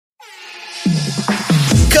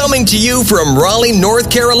Coming to you from Raleigh, North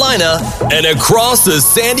Carolina, and across the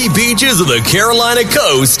sandy beaches of the Carolina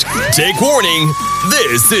coast, take warning,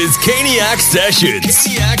 this is Caniac Sessions.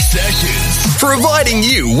 Providing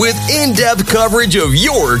you with in-depth coverage of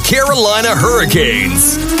your Carolina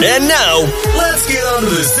Hurricanes. And now, let's get on to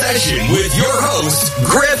the session with your hosts,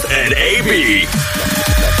 Griff and AB.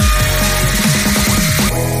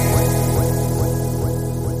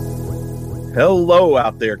 Hello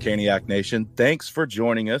out there, Caniac Nation. Thanks for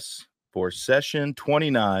joining us for session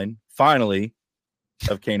 29, finally,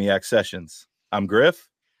 of Caniac Sessions. I'm Griff.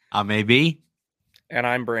 I'm AB. And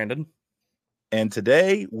I'm Brandon. And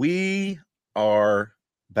today we are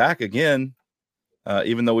back again,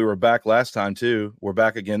 even though we were back last time too. We're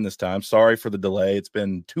back again this time. Sorry for the delay. It's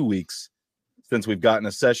been 2 weeks since we've gotten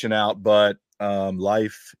a session out, but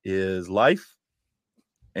life is life.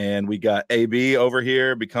 And we got AB over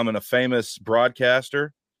here becoming a famous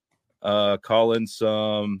broadcaster, calling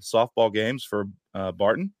some softball games for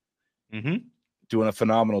Barton. Mm-hmm. Doing a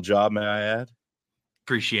phenomenal job, may I add.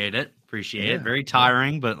 Appreciate it. Very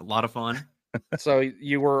tiring, but a lot of fun. So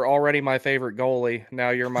you were already my favorite goalie.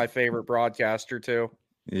 Now you're my favorite broadcaster too.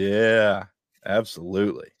 Yeah,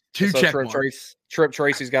 absolutely. Trip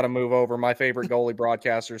Tracy's got to move over. My favorite goalie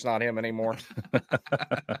broadcaster is not him anymore.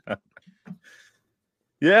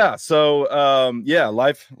 Yeah. So,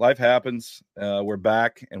 life happens. We're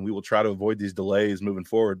back, and we will try to avoid these delays moving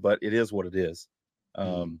forward, but it is what it is.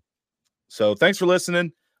 So thanks for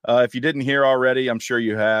listening. If you didn't hear already, I'm sure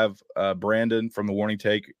you have. Brandon from The Warning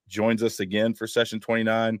Take joins us again for session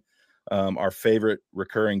 29, our favorite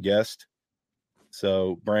recurring guest.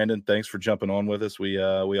 So, Brandon, thanks for jumping on with us. We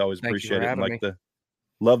always appreciate it and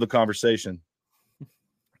love the conversation.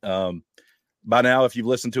 By now, if you've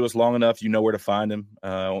listened to us long enough, you know where to find him.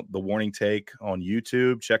 The Warning Take on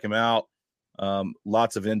YouTube. Check him out.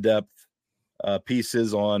 Lots of in-depth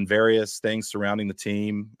pieces on various things surrounding the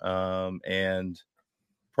team, and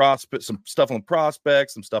some stuff on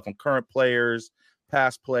prospects, some stuff on current players,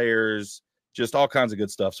 past players, just all kinds of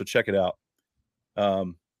good stuff. So check it out.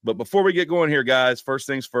 But before we get going here, guys, first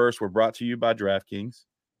things first, we're brought to you by DraftKings.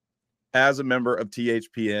 As a member of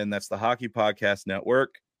THPN, that's the Hockey Podcast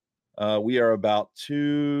Network. We are about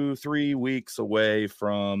 2-3 weeks away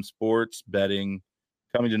from sports betting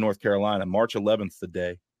coming to North Carolina, March 11th, the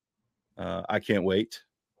day. I can't wait.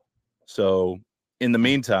 So in the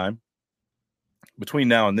meantime, between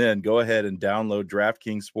now and then, go ahead and download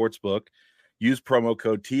DraftKings Sportsbook. Use promo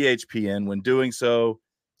code THPN when doing so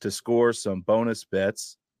to score some bonus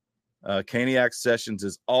bets. Caniac Sessions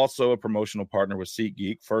is also a promotional partner with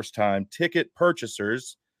SeatGeek. First-time ticket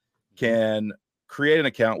purchasers can create an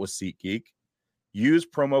account with SeatGeek. Use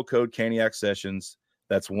promo code Caniac Sessions.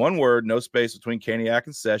 That's one word, no space between Caniac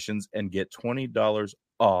and Sessions, and get $20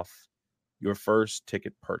 off your first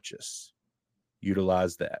ticket purchase.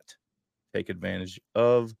 Utilize that. Take advantage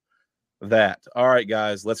of that. All right,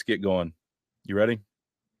 guys, let's get going. You ready?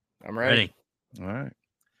 I'm ready. All right.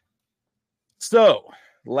 So,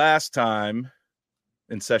 last time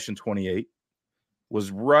in session 28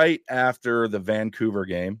 was right after the Vancouver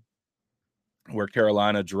game, where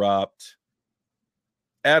Carolina dropped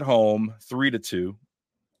at home 3-2.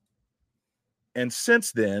 And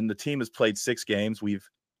since then, the team has played 6 games. We've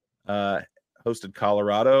hosted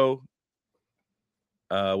Colorado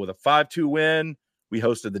with a 5-2 win. We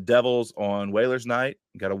hosted the Devils on Whalers night,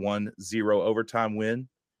 got a 1-0 overtime win.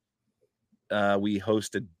 We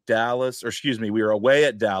hosted we were away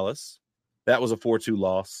at Dallas. That was a 4-2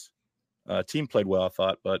 loss. Team played well, I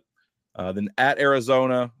thought, but then at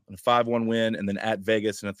Arizona, a 5-1 win, and then at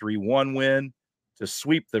Vegas in a 3-1 win to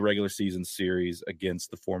sweep the regular season series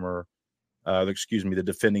against the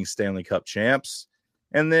defending Stanley Cup champs.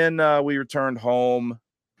 And then we returned home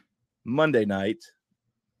Monday night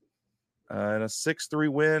in a 6-3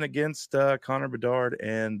 win against Connor Bedard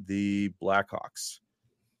and the Blackhawks.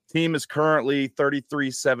 Team is currently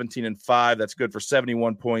 33-17-5. That's good for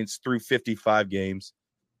 71 points through 55 games.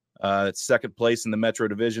 It's second place in the Metro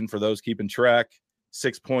Division for those keeping track.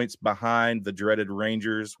 6 points behind the dreaded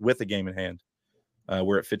Rangers with a game in hand.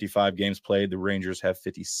 We're at 55 games played. The Rangers have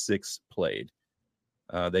 56 played.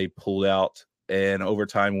 They pulled out an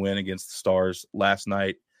overtime win against the Stars last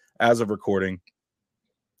night. As of recording,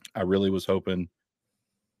 I really was hoping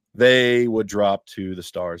they would drop to the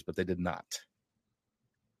Stars, but they did not.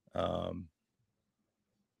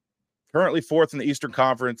 Currently fourth in the Eastern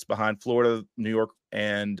Conference behind Florida, New York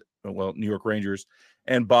Rangers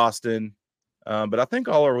and Boston. But I think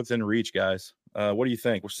all are within reach, guys. What do you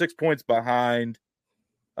think? We're 6 points behind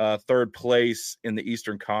third place in the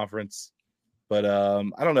Eastern Conference. But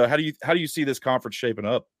I don't know. How do you see this conference shaping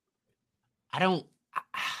up?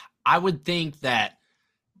 I would think that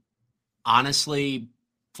honestly,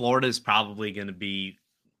 Florida is probably going to be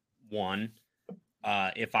one.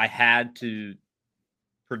 If I had to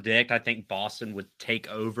predict, I think Boston would take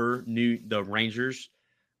over the Rangers.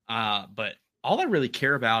 But all I really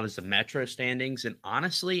care about is the Metro standings. And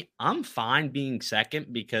honestly, I'm fine being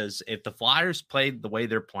second because if the Flyers play the way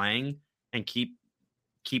they're playing and keep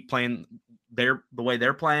playing the way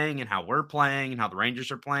they're playing and how we're playing and how the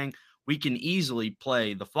Rangers are playing, we can easily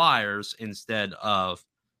play the Flyers instead of,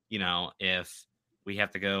 if we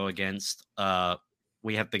have to go against a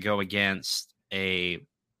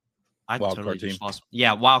Wild card team.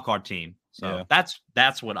 Wild card team. So Yeah.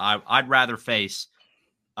 that's what I'd rather face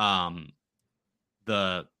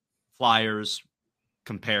the Flyers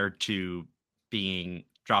compared to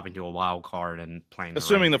dropping to a wild card and playing.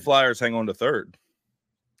 Assuming the Flyers hang on to third.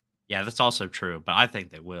 Yeah, that's also true, but I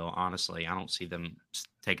think they will. Honestly, I don't see them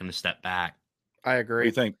taking a step back. I agree. What do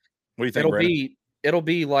you think? It'll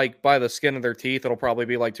be like by the skin of their teeth. It'll probably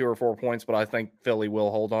be like 2 or 4 points, but I think Philly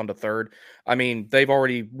will hold on to third. I mean, they've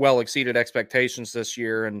already well exceeded expectations this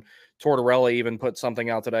year, and Tortorella even put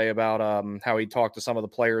something out today about how he talked to some of the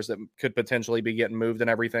players that could potentially be getting moved and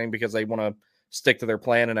everything because they want to stick to their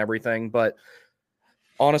plan and everything. But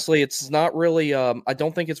honestly, it's not really I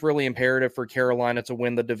don't think it's really imperative for Carolina to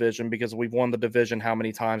win the division because we've won the division how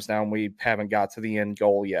many times now and we haven't got to the end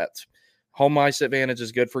goal yet. Home ice advantage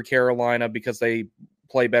is good for Carolina because they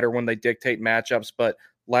play better when they dictate matchups, but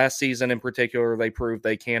last season in particular, they proved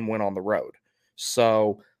they can win on the road.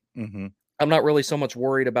 So I'm not really so much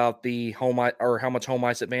worried about the home ice or how much home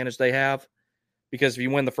ice advantage they have because if you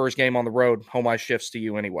win the first game on the road, home ice shifts to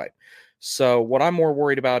you anyway. So what I'm more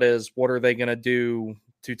worried about is what are they going to do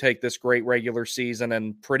to take this great regular season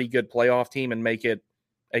and pretty good playoff team and make it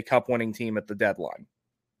a cup winning team at the deadline.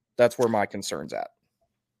 That's where my concern's at.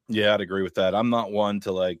 Yeah, I'd agree with that. I'm not one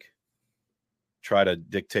to try to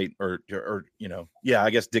dictate or I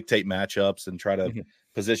guess dictate matchups and try to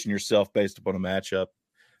position yourself based upon a matchup.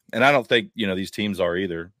 And I don't think, these teams are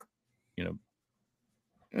either,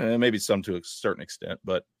 maybe some to a certain extent,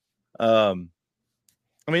 but I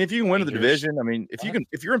mean, if you can win the division, I mean,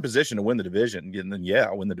 if you're in position to win the division, then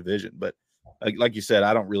I'll win the division. But like you said,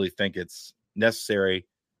 I don't really think it's necessary.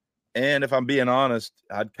 And if I'm being honest,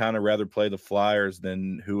 I'd kind of rather play the Flyers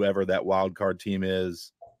than whoever that wild card team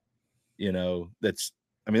is.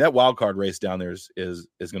 That wild card race down there is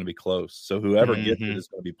going to be close. So whoever gets it is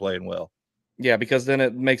going to be playing well. Yeah, because then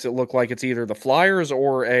it makes it look like it's either the Flyers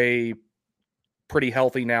or a pretty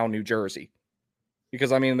healthy now New Jersey.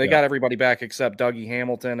 Because, I mean, they got everybody back except Dougie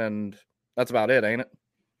Hamilton, and that's about it, ain't it?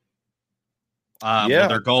 Well,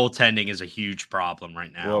 their goaltending is a huge problem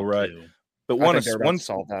right now. Well, right. Too. But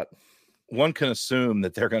solve that. One can assume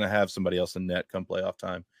that they're going to have somebody else in net come playoff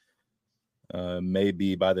time.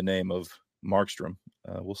 Maybe by the name of Markstrom.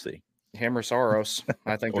 We'll see. Him or Saros.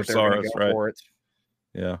 I think or that they're going to go for it.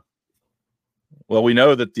 Yeah. Well, we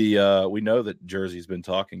know that Jersey's been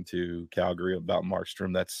talking to Calgary about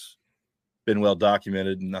Markstrom. That's been well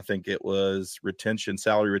documented, and I think it was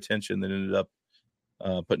salary retention that ended up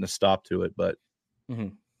putting a stop to it. But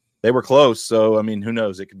they were close, so I mean, who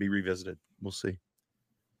knows? It could be revisited. We'll see.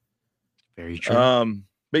 Very true.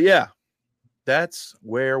 But yeah, that's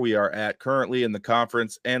where we are at currently in the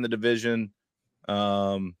conference and the division.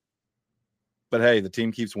 But hey, the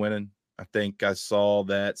team keeps winning. I think I saw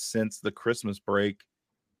that since the Christmas break,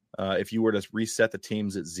 if you were to reset the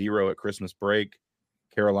teams at 0 at Christmas break,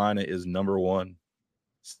 Carolina is number 1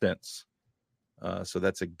 since. So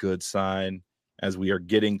that's a good sign as we are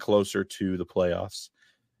getting closer to the playoffs.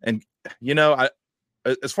 And,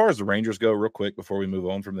 as far as the Rangers go, real quick before we move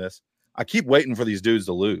on from this, I keep waiting for these dudes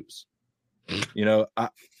to lose. I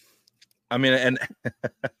mean, and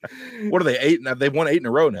what are they, 8? They've won 8 in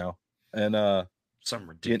a row now. And something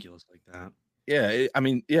ridiculous like that. Yeah,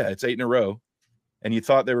 it's 8 in a row. And you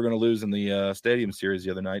thought they were going to lose in the Stadium Series the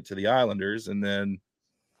other night to the Islanders, and then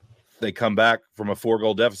they come back from a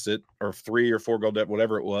 4-goal deficit or 3 or 4 goal deficit,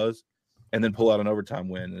 whatever it was, and then pull out an overtime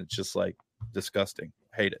win. And it's just disgusting.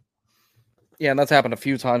 Hate it. Yeah, and that's happened a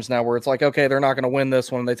few times now where it's okay, they're not going to win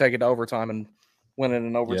this one. They take it to overtime and win it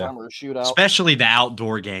in overtime or a shootout. Especially the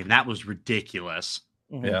outdoor game. That was ridiculous.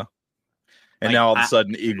 Mm-hmm. Yeah. And now all of a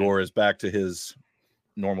sudden Igor is back to his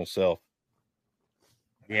normal self.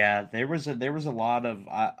 Yeah, there was a lot of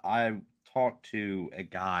I talked to a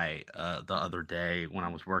guy the other day when I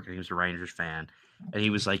was working. He was a Rangers fan, and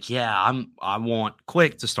he was like, "Yeah, I want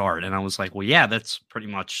Quick to start." And I was like, "Well, yeah, that's pretty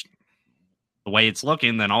much the way it's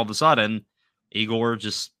looking." Then all of a sudden, Igor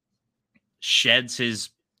just sheds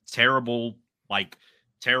his terrible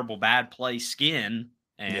bad play skin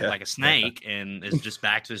and like a snake, and is just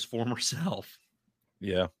back to his former self.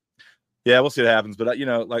 Yeah. Yeah, we'll see what happens. But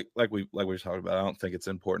like we were talking about, I don't think it's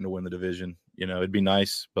important to win the division. It'd be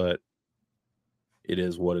nice, but it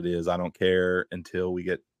is what it is. I don't care until we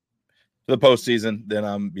get to the postseason. Then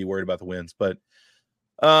I'm be worried about the wins. But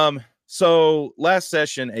so last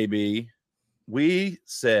session, AB, we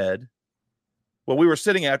said, well, we were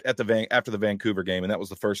sitting after the Vancouver game, and that was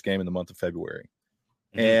the first game in the month of February.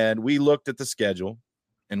 Mm-hmm. And we looked at the schedule,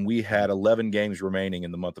 and we had 11 games remaining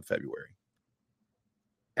in the month of February.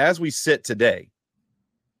 As we sit today,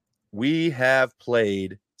 we have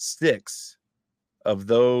played 6 of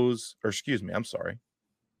those, or excuse me, I'm sorry.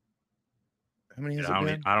 How many has it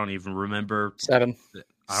been? I don't even remember. 7.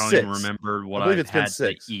 I don't even remember what I had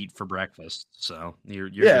to eat for breakfast. So you're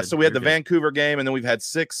good. So we had the Vancouver game, and then we've had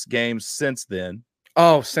 6 games since then.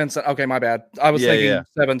 Oh, okay, my bad. I was thinking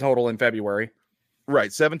 7 total in February.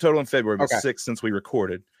 Right, 7 total in February, but 6 since we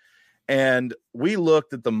recorded. And we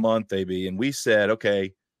looked at the month, AB, and we said,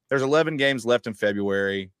 okay, there's 11 games left in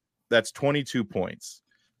February. That's 22 points.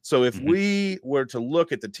 So if we were to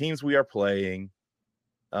look at the teams we are playing,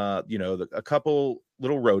 a couple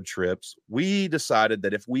little road trips, we decided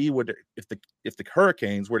that if the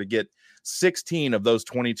Hurricanes were to get 16 of those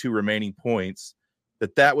 22 remaining points,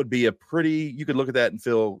 that would be you could look at that and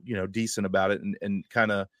feel, decent about it and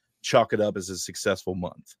kind of chalk it up as a successful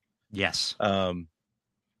month. Yes.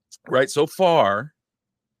 Right. So far,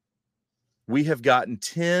 we have gotten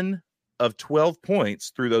 10 of 12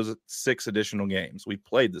 points through those 6 additional games we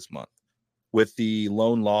played this month, with the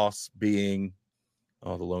lone loss being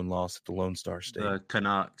the lone loss at the Lone Star State. The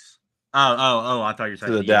Canucks. Oh! I thought you were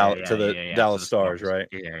saying to the Dallas Stars, right?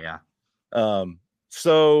 Yeah.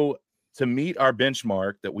 So to meet our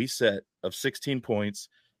benchmark that we set of 16 points,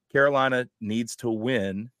 Carolina needs to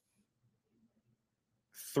win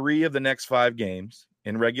 3 of the next 5 games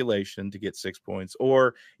in regulation to get 6 points,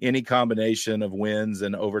 or any combination of wins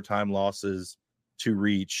and overtime losses to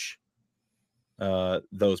reach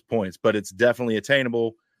those points. But it's definitely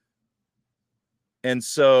attainable. And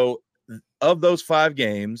so of those 5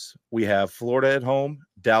 games, we have Florida at home,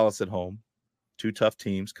 Dallas at home, 2 tough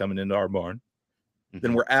teams coming into our barn.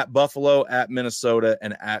 Then we're at Buffalo, at Minnesota,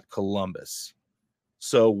 and at Columbus.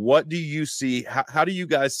 So what do you see? How do you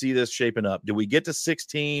guys see this shaping up? Do we get to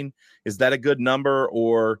 16? Is that a good number?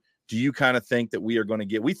 Or do you kind of think that we are going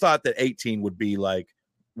to we thought that 18 would be like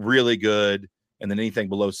really good, and then anything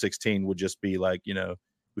below 16 would just be like,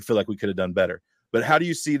 we feel like we could have done better. But how do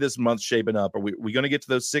you see this month shaping up? Are we going to get to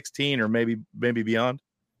those 16 or maybe beyond?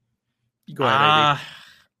 Go ahead, AD.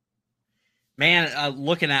 Man,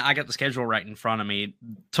 looking at, I got the schedule right in front of me.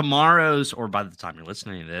 Tomorrow's, or by the time you're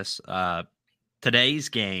listening to this, today's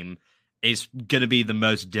game is going to be the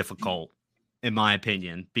most difficult, in my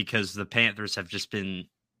opinion, because the Panthers have just been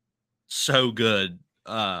so good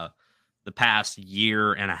the past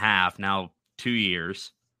year and a half, now 2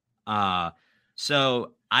 years.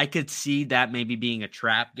 So I could see that maybe being a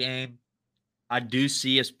trap game. I do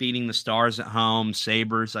see us beating the Stars at home.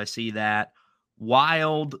 Sabres, I see that.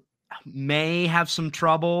 Wild may have some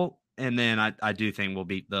trouble. And then I do think we'll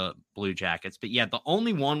beat the Blue Jackets. But yeah, the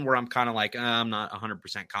only one where I'm kind of like, I'm not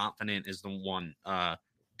 100% confident is the one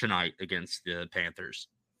tonight against the Panthers.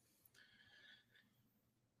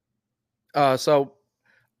 So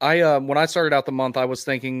I when I started out the month, I was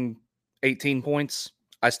thinking 18 points.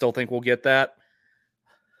 I still think we'll get that.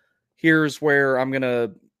 Here's where I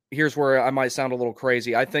might sound a little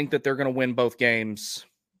crazy. I think that they're going to win both games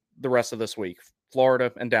the rest of this week.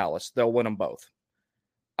 Florida and Dallas, they'll win them both.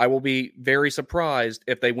 I will be very surprised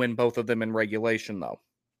if they win both of them in regulation, though,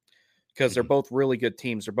 because they're both really good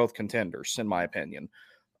teams. They're both contenders, in my opinion.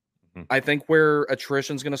 I think where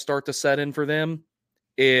attrition is going to start to set in for them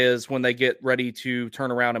is when they get ready to turn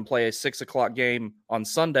around and play a 6:00 game on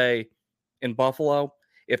Sunday in Buffalo.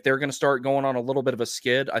 If they're going to start going on a little bit of a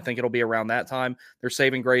skid, I think it'll be around that time. They're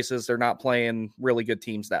saving graces. They're not playing really good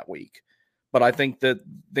teams that week. But I think that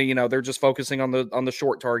they're just focusing on the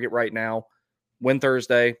short target right now. Win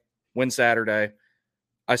Thursday, win Saturday.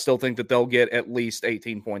 I still think that they'll get at least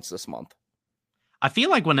 18 points this month. I feel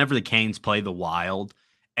like whenever the Canes play the Wild,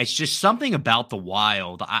 it's just something about the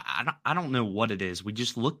Wild. I don't know what it is. We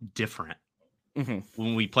just look different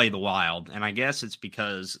when we play the Wild. And I guess it's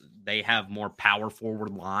because they have more power forward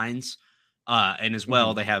lines. And as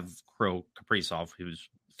well, they have Kirill Kaprizov, who's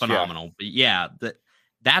phenomenal. Yeah. But yeah,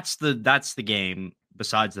 that's the game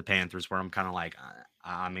besides the Panthers where I'm kind of like,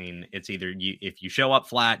 I mean, it's either if you show up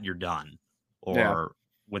flat, you're done. Or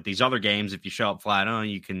with these other games, if you show up flat,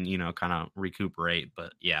 you can, kind of recuperate.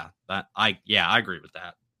 But yeah, I agree with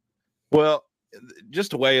that. Well,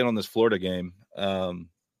 just to weigh in on this Florida game,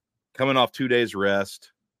 coming off 2 days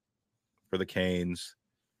rest for the Canes.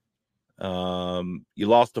 You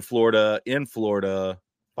lost to Florida in Florida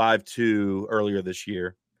 5-2 earlier this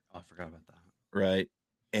year. Oh, I forgot about that. Right.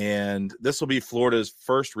 And this will be Florida's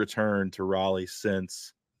first return to Raleigh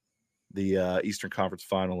since the Eastern Conference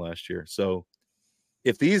Final last year. So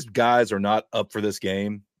if these guys are not up for this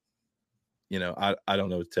game, I don't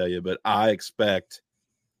know what to tell you, but I expect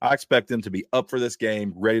them to be up for this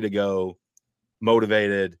game, ready to go,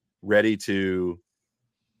 motivated, ready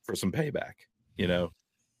for some payback,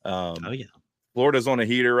 Oh yeah. Florida's on a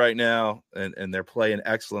heater right now, and they're playing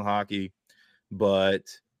excellent hockey, but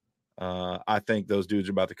I think those dudes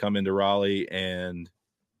are about to come into Raleigh and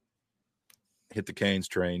hit the Canes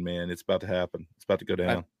train, man. It's about to happen. It's about to go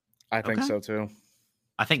down. I think so too.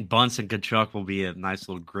 I think Bunce and Tkachuk will be a nice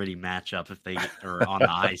little gritty matchup if they are on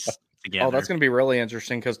the ice together. Oh, that's going to be really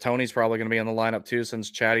interesting because Tony's probably going to be in the lineup too, since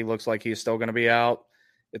Chatty looks like he's still going to be out.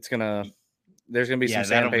 There's going to be some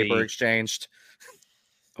sandpaper exchanged.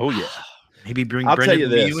 Oh yeah. Maybe bring I'll Brendan tell you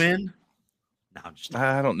this. Lemieux in. No,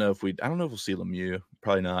 I don't know if we'll see Lemieux.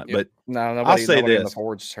 Probably not. But no, nobody in the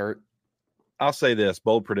forwards is hurt. I'll say this,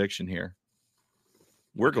 bold prediction here.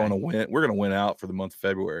 We're going to win. We're going to win out for the month of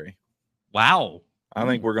February. Wow. I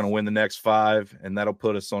think we're going to win the next 5, and that'll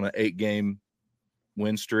put us on an 8-game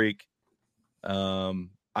win streak.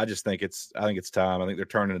 I just think it's time. I think they're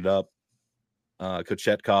turning it up.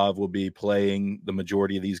 Kochetkov will be playing the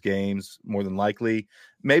majority of these games, more than likely.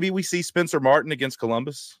 Maybe we see Spencer Martin against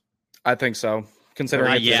Columbus. I think so,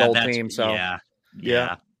 considering it's his old team. So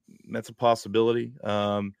yeah, that's a possibility.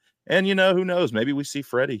 And who knows? Maybe we see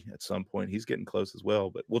Freddie at some point. He's getting close as well.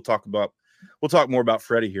 But we'll talk more about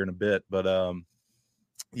Freddie here in a bit. But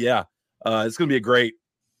it's going to be a great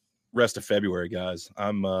rest of February, guys.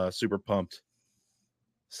 I'm super pumped.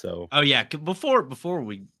 So before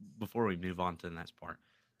we move on to the next part,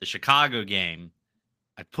 the Chicago game,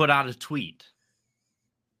 I put out a tweet.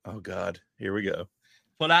 Oh God, here we go.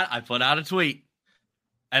 I put out a tweet,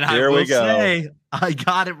 and here I will say I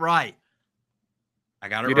got it right. I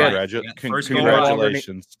got it right.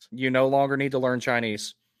 Congratulations. You no longer need to learn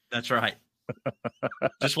Chinese. That's right.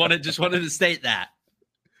 just wanted to state that.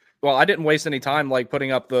 Well, I didn't waste any time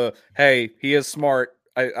putting up hey, he is smart.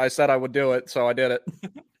 I said I would do it, so I did it.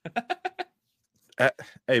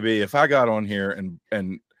 AB, if I got on here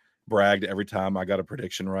and bragged every time I got a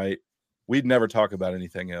prediction right, we'd never talk about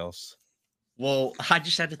anything else. Well, I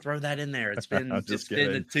just had to throw that in there. It's been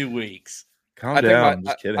been 2 weeks. Calm down. I'm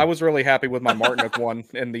just kidding. I was really happy with my Martinook one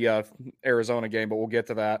in the Arizona game, but we'll get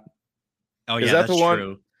to that. Oh yeah, that's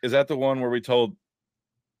true. Is that the one where we told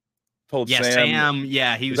Sam?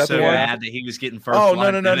 Yeah, he was so mad that he was getting first. Oh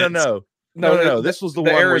no. This was the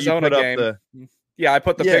one Arizona where you put up the. Yeah, I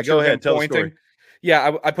put the picture of him pointing.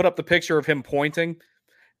 Yeah, I put up the picture of him pointing,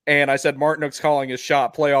 and I said Martinook's calling his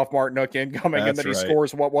shot, playoff Martinook incoming, and then he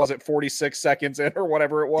scores. What was it, 46 seconds in or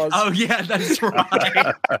whatever it was? Oh yeah, that's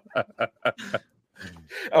right.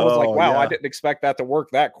 I was like, wow, I didn't expect that to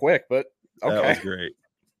work that quick, but okay.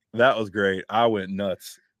 That was great. I went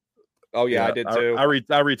nuts. Oh yeah, I did too. I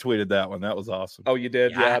retweeted that one. That was awesome. Oh, you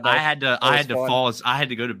did? Yeah. I had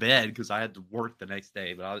to go to bed because I had to work the next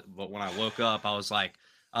day. But when I woke up, I was like,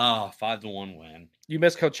 oh, 5-1 win. You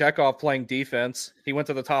missed Kochetkov playing defense. He went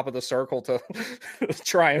to the top of the circle to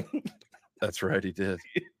try and. That's right, he did.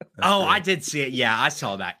 I did see it. Yeah, I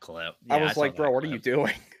saw that clip. Yeah, I was like, bro, what are you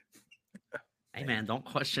doing? Hey man, don't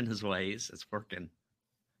question his ways. It's working.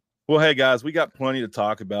 Well, hey, guys, we got plenty to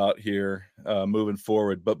talk about here moving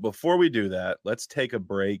forward. But before we do that, let's take a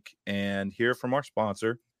break and hear from our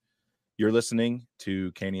sponsor. You're listening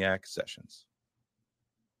to Caniac Sessions.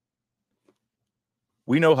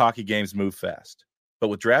 We know hockey games move fast, but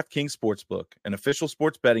with DraftKings Sportsbook, an official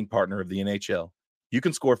sports betting partner of the NHL, you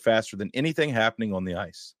can score faster than anything happening on the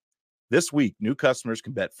ice. This week, new customers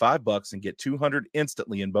can bet $5 and get $200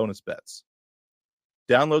 instantly in bonus bets.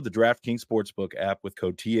 Download the DraftKings Sportsbook app with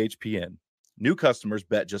code THPN. New customers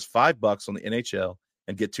bet just $5 on the NHL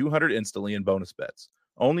and get $200 instantly in bonus bets.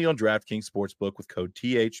 Only on DraftKings Sportsbook with code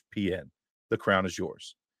THPN. The crown is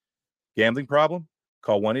yours. Gambling problem?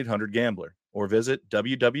 Call 1-800-GAMBLER or visit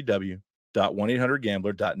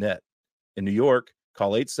www.1800gambler.net. In New York,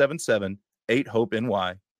 call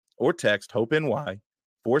 877-8-HOPE-NY or text HOPE-NY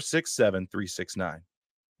 467-369.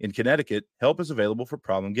 In Connecticut, help is available for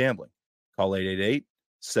problem gambling. Call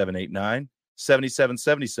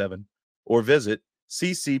 888-789-7777 or visit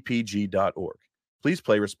ccpg.org. Please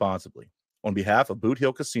play responsibly. On behalf of Boot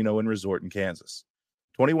Hill Casino and Resort in Kansas.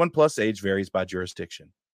 21 plus age varies by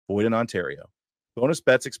jurisdiction. Void in Ontario. Bonus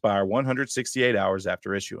bets expire 168 hours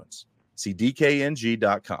after issuance. See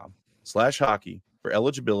dkng.com/hockey for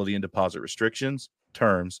eligibility and deposit restrictions,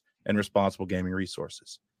 terms, and responsible gaming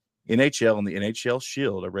resources. NHL and the NHL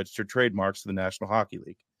Shield are registered trademarks of the National Hockey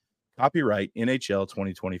League. Copyright NHL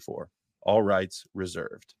 2024. All rights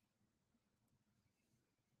reserved.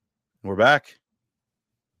 We're back.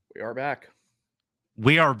 We are back.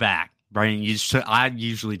 We are back, Brian. I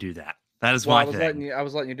usually do that. That is my thing. I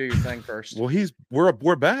was letting you do your thing first. Well,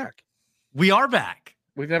 we're back. We are back.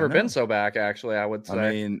 We've never been so back, actually, I would say.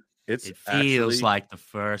 I mean, it feels like the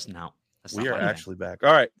first. No, we are actually back.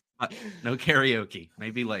 All right. No karaoke.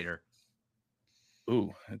 Maybe later.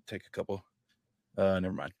 Ooh, I'd take a couple.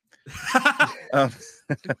 Never mind.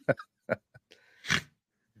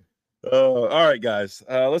 All right, guys.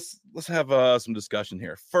 Let's have some discussion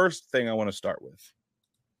here. First thing I want to start with.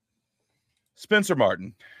 Spencer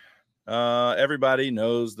Martin. Everybody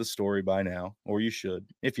knows the story by now, or you should.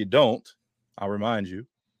 If you don't, I'll remind you.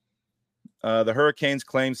 The Hurricanes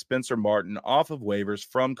claimed Spencer Martin off of waivers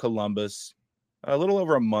from Columbus a little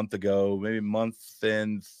over a month ago, maybe a month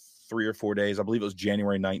and 3 or 4 days. I believe it was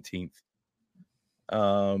January 19th.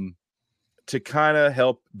 To kind of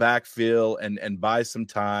help backfill and buy some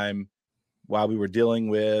time while we were dealing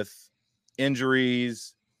with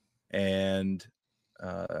injuries and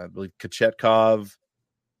I believe Kochetkov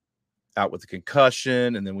out with a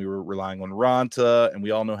concussion, and then we were relying on Raanta, and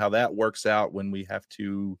we all know how that works out when we have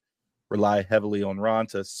to rely heavily on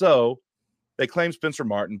Raanta. So they claimed Spencer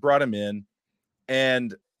Martin, brought him in,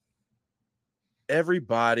 and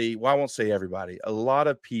everybody, well, I won't say everybody, a lot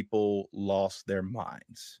of people lost their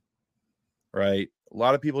minds, right? A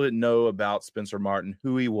lot of people didn't know about Spencer Martin,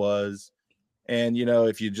 who he was. And, you know,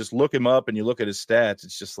 if you just look him up and you look at his stats,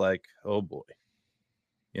 it's just like, oh boy,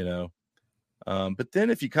 you know. But then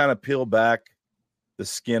if you kind of peel back the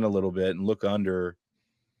skin a little bit and look under,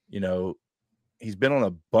 you know, he's been on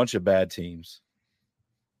a bunch of bad teams.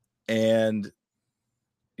 And,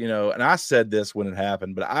 you know, and I said this when it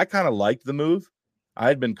happened, but I kind of liked the move. I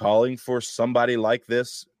had been calling for somebody like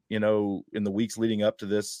this, you know, in the weeks leading up to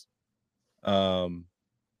this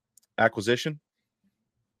acquisition.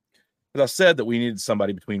 But I said that we needed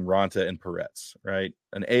somebody between Raanta and Peretz, right?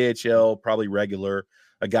 An AHL, probably regular,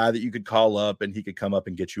 a guy that you could call up and he could come up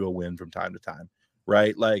and get you a win from time to time,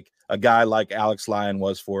 right? Like a guy like Alex Lyon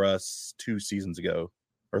was for us 2 seasons ago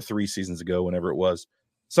or 3 seasons ago, whenever it was.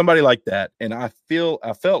 Somebody like that. And I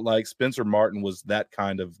felt like Spencer Martin was that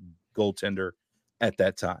kind of goaltender at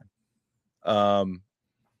that time.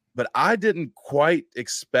 But I didn't quite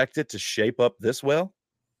expect it to shape up this well.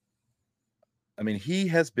 I mean, he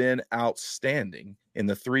has been outstanding in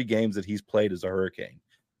the 3 games that he's played as a Hurricane.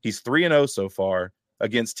 He's 3-0 so far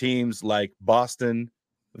against teams like Boston,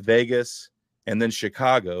 Vegas, and then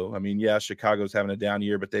Chicago. I mean, yeah, Chicago's having a down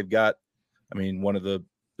year, but they've got, I mean, one of the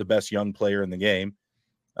best young player in the game.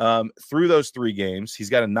 Through those 3 games, he's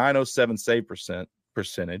got a .907 save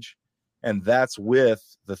percentage, and that's with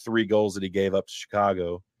the 3 goals that he gave up to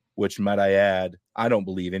Chicago, which, might I add, I don't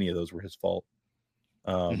believe any of those were his fault.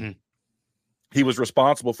 He was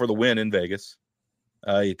responsible for the win in Vegas.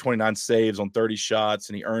 He had 29 saves on 30 shots,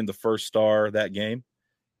 and he earned the first star that game.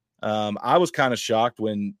 I was kind of shocked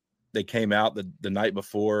when they came out the night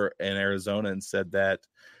before in Arizona and said that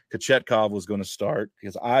Kochetkov was going to start,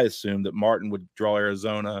 because I assumed that Martin would draw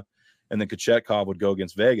Arizona and then Kochetkov would go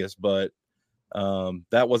against Vegas, but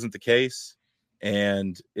that wasn't the case.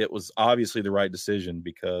 And it was obviously the right decision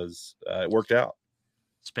because it worked out.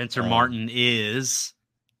 Spencer Martin is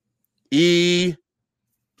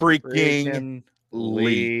freaking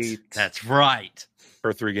elite. That's right.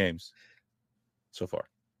 For 3 games so far.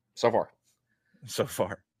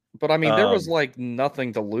 But I mean, there was like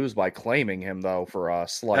nothing to lose by claiming him, though, for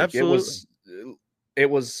us. Like absolutely. It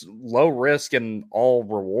was low risk and all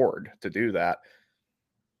reward to do that.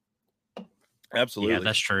 Absolutely. Yeah,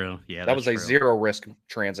 that's true. Yeah, that was a 0 risk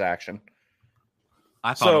transaction.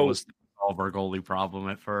 I thought it was solve our goalie problem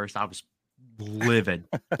at first. I was livid.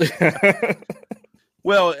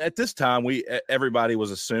 Well, at this time, everybody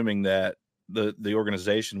was assuming that the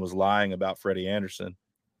organization was lying about Freddie Anderson,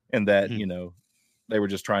 and that you know, they were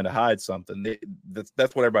just trying to hide something.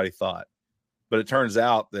 That's what everybody thought. But it turns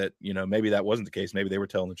out that, you know, maybe that wasn't the case. Maybe they were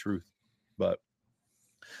telling the truth. But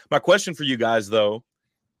my question for you guys, though,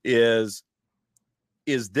 is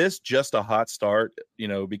this just a hot start, you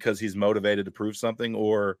know, because he's motivated to prove something,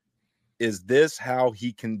 or is this how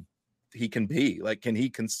he can be? Like, can he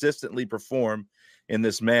consistently perform in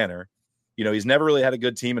this manner? You know, he's never really had a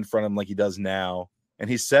good team in front of him like he does now, and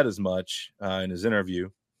he said as much in his interview.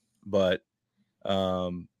 But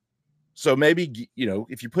so maybe, you know,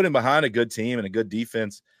 if you put him behind a good team and a good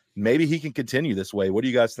defense, maybe he can continue this way. What do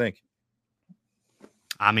you guys think?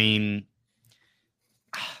 I mean,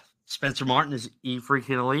 Spencer Martin is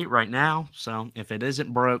freaking elite right now. So if it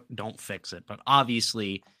isn't broke, don't fix it. But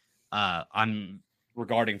obviously,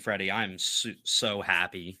 regarding Freddie, I'm so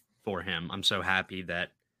happy for him. I'm so happy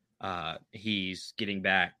that he's getting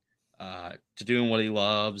back to doing what he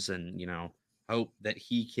loves, and hope that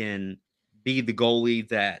he can be the goalie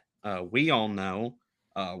that we all know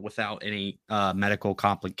without any medical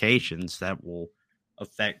complications that will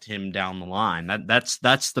affect him down the line.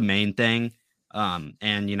 That's the main thing. And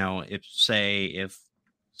if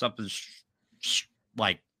something's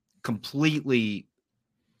like completely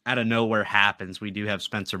out of nowhere happens, we do have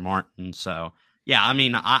Spencer Martin. So yeah, I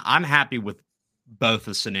mean, I'm happy with both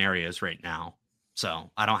the scenarios right now. So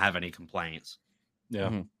I don't have any complaints. Yeah.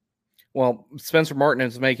 Mm-hmm. Well, Spencer Martin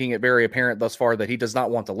is making it very apparent thus far that he does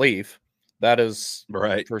not want to leave. That is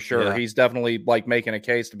right for sure. Yeah. He's definitely like making a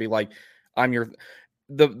case to be like,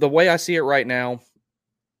 the way I see it right now,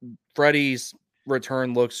 Freddie's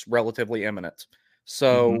return looks relatively imminent.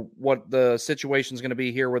 So what the situation is going to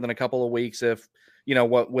be here within a couple of weeks, if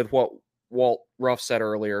what Walt Ruff said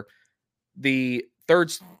earlier, the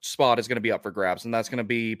third spot is going to be up for grabs, and that's going to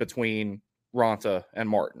be between Raanta and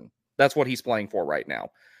Martin. That's what he's playing for right now.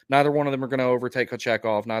 Neither one of them are going to overtake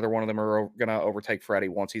Kochetkov. Neither one of them are going to overtake Freddie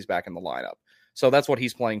once he's back in the lineup. So that's what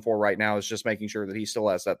he's playing for right now, is just making sure that he still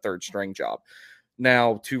has that third string job.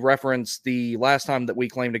 Now, to reference the last time that we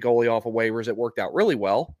claimed a goalie off of waivers, it worked out really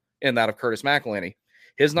well in that of Curtis McElhinney.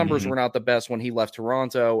 His numbers were not the best when he left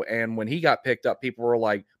Toronto, and when he got picked up, people were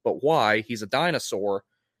like, but why? He's a dinosaur,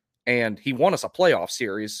 and he won us a playoff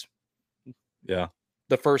series. Yeah.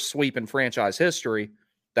 The first sweep in franchise history.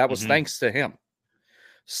 That was thanks to him.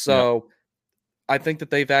 So I think that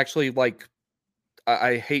they've actually,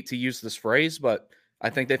 I hate to use this phrase, but I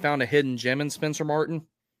think they found a hidden gem in Spencer Martin.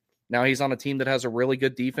 Now he's on a team that has a really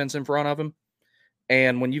good defense in front of him.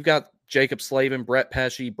 And when you've got Jacob Slavin, Brett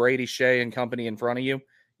Pesce, Brady Shea and company in front of you,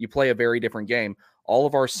 you play a very different game. All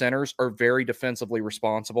of our centers are very defensively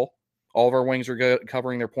responsible. All of our wings are good,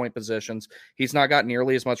 covering their point positions. He's not got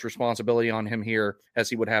nearly as much responsibility on him here as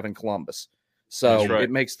he would have in Columbus. So It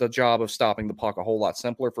makes the job of stopping the puck a whole lot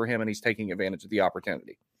simpler for him, and he's taking advantage of the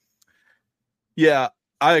opportunity. Yeah,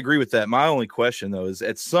 I agree with that. My only question, though, is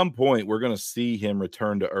at some point we're going to see him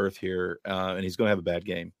return to earth here, and he's going to have a bad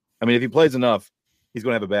game. I mean, if he plays enough, he's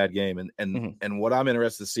going to have a bad game. And what I'm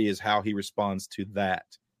interested to see is how he responds to that.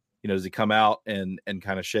 Does he come out and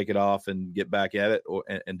kind of shake it off and get back at it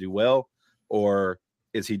and do well? Or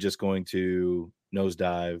is he just going to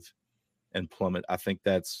nosedive and plummet? I think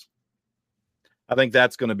that's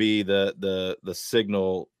going to be the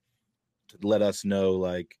signal to let us know,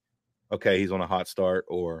 like, okay, he's on a hot start,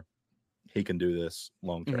 or he can do this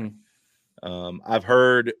long term. I've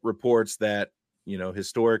heard reports that,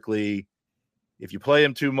 historically, if you play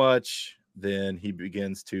him too much, then he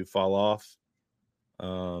begins to fall off.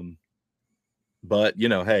 But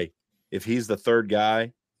hey, if he's the third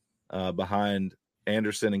guy behind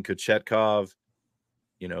Anderson and Kochetkov,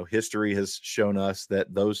 history has shown us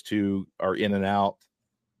that those two are in and out,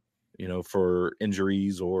 for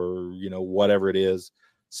injuries or, whatever it is.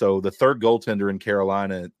 So the third goaltender in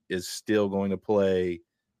Carolina is still going to play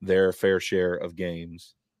their fair share of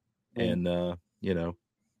games. And,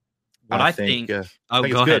 what I think go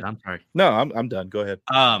ahead. Good. I'm sorry. No, I'm done. Go ahead.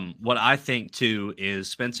 What I think too is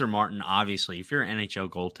Spencer Martin. Obviously, if you're an NHL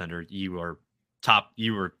goaltender, you were top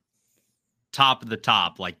of the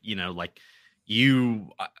top. You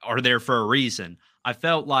are there for a reason. I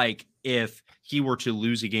felt like if he were to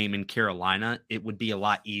lose a game in Carolina, it would be a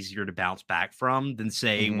lot easier to bounce back from than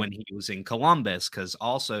say when he was in Columbus, because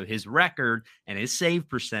also his record and his save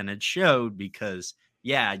percentage showed, because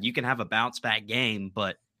you can have a bounce back game,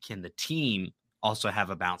 but can the team also have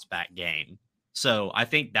a bounce back game? So I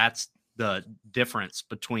think that's the difference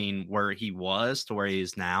between where he was to where he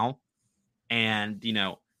is now. And,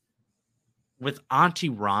 with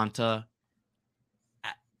Antti Raanta,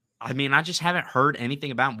 I mean, I just haven't heard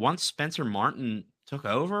anything about him. Once Spencer Martin took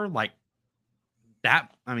over, that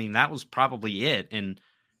was probably it. And,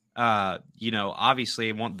 obviously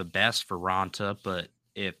I want the best for Raanta, but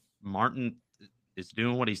if Martin is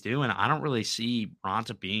doing what he's doing, I don't really see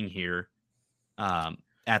Raanta being here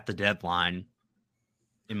at the deadline,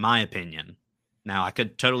 in my opinion. Now, I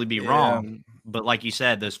could totally be wrong, but like you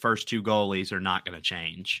said, those first two goalies are not going to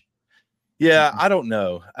change. Yeah, I don't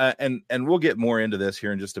know. And we'll get more into this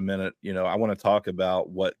here in just a minute. I want to talk about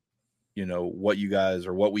what you guys,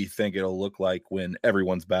 or what we think it'll look like when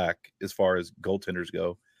everyone's back as far as goaltenders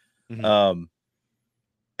go. And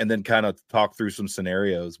then kind of talk through some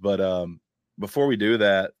scenarios. But before we do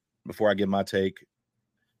that, before I give my take,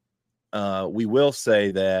 we will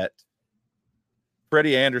say that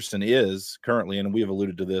Freddie Anderson is currently, and we have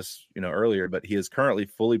alluded to this, earlier, but he is currently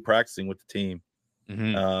fully practicing with the team.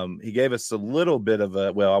 Mm-hmm. He gave us a little bit of I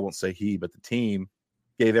won't say he, but the team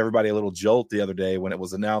gave everybody a little jolt the other day when it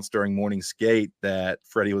was announced during morning skate that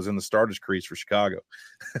Freddie was in the starters crease for Chicago.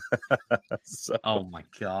 So, oh my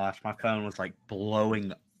gosh, my phone was like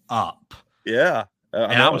blowing up. Yeah.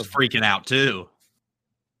 And I was freaking out too.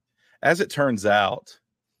 As it turns out,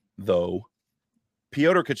 though,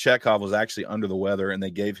 Pyotr Kochetkov was actually under the weather and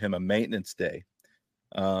they gave him a maintenance day.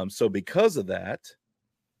 So because of that,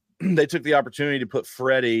 they took the opportunity to put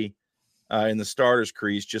Freddie in the starters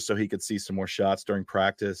crease just so he could see some more shots during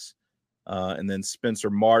practice. And then Spencer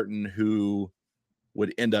Martin, who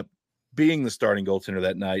would end up being the starting goaltender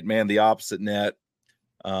that night, man, the opposite net.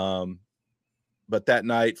 But that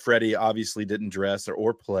night, Freddie obviously didn't dress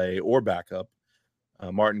or play or back up.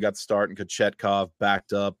 Martin got the start and Kochetkov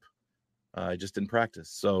backed up. Just didn't practice.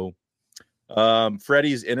 So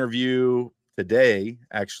Freddie's interview today,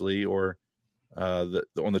 actually, or on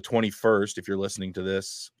the 21st, if you're listening to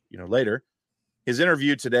this, later, his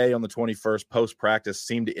interview today on the 21st post-practice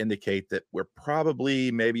seemed to indicate that we're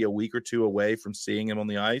probably maybe a week or two away from seeing him on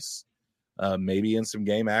the ice, maybe in some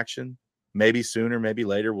game action, maybe sooner, maybe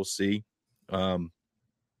later. We'll see. And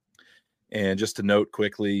just to note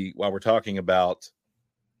quickly, while we're talking about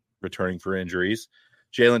returning for injuries,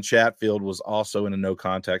 Jalen Chatfield was also in a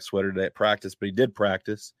no-contact sweater today at practice, but he did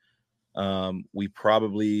practice. We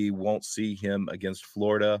probably won't see him against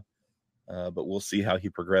Florida, but we'll see how he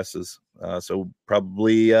progresses. So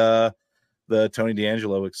probably the Tony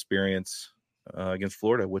DeAngelo experience against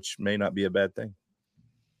Florida, which may not be a bad thing.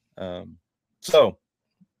 So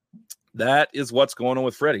that is what's going on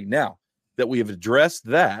with Freddie. Now that we have addressed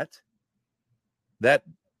that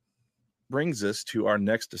brings us to our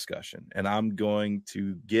next discussion, and I'm going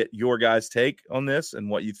to get your guys' take on this and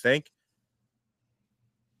what you think.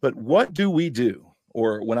 But what do we do?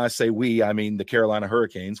 Or when I say we, I mean the Carolina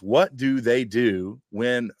Hurricanes. What do they do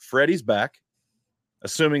when Freddie's back,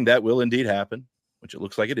 assuming that will indeed happen, which it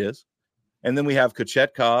looks like it is? And then we have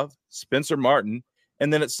Kochetkov, Spencer Martin,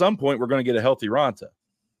 and then at some point we're going to get a healthy Raanta,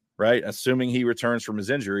 right? Assuming he returns from his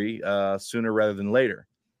injury sooner rather than later.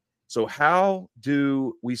 So how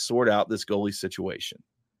do we sort out this goalie situation?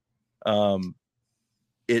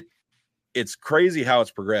 It's crazy how it's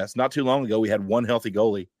progressed. Not too long ago, we had one healthy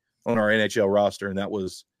goalie on our NHL roster, and that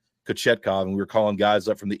was Kochetkov, and we were calling guys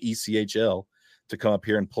up from the ECHL to come up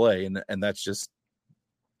here and play, and that's just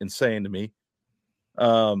insane to me.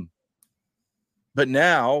 But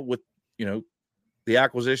now with, the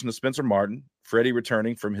acquisition of Spencer Martin, Freddie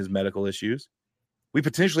returning from his medical issues, we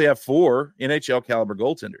potentially have 4 NHL caliber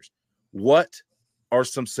goaltenders. What are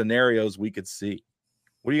some scenarios we could see?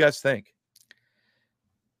 What do you guys think?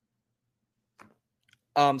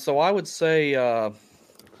 So I would say,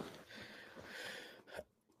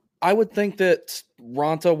 I would think that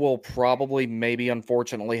Raanta will probably, maybe,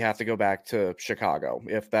 unfortunately, have to go back to Chicago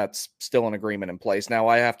if that's still an agreement in place. Now,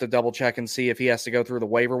 I have to double check and see if he has to go through the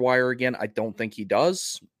waiver wire again. I don't think he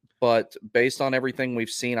does, but based on everything we've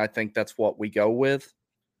seen, I think that's what we go with.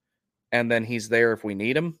 And then he's there if we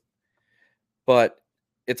need him. But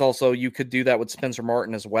it's also, you could do that with Spencer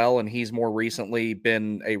Martin as well, and he's more recently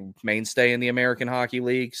been a mainstay in the American Hockey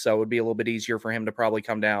League, so it would be a little bit easier for him to probably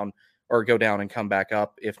come down or go down and come back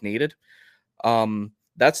up if needed.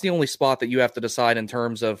 That's the only spot that you have to decide in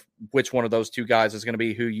terms of which one of those two guys is going to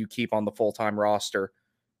be who you keep on the full-time roster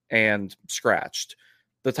and scratched.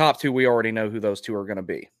 The top two, we already know who those two are going to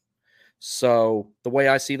be. So the way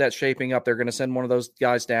I see that shaping up, they're going to send one of those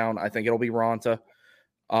guys down. I think it'll be Raanta.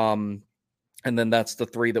 And then that's the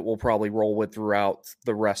 3 that we'll probably roll with throughout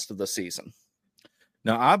the rest of the season.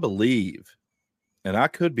 Now, I believe, and I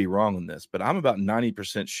could be wrong on this, but I'm about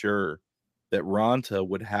 90% sure that Raanta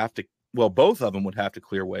would have to, both of them would have to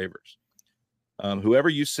clear waivers. Whoever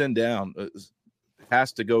you send down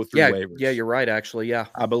has to go through waivers. Yeah, you're right, actually, yeah.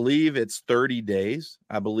 I believe it's 30 days.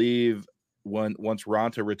 I believe once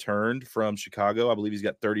Raanta returned from Chicago, I believe he's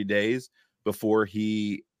got 30 days before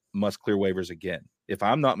he must clear waivers again. If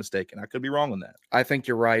I'm not mistaken, I could be wrong on that. I think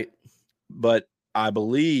you're right. But I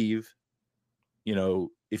believe,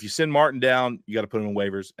 if you send Martin down, you got to put him in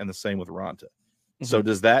waivers, and the same with Raanta. Mm-hmm. So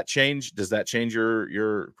does that change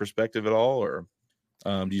your perspective at all, or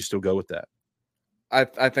do you still go with that?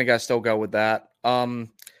 I think I still go with that. From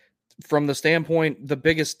the standpoint, the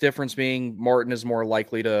biggest difference being Martin is more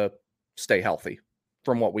likely to stay healthy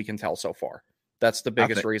from what we can tell so far. That's the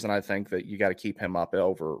biggest reason I think that you got to keep him up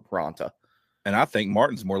over Raanta. And I think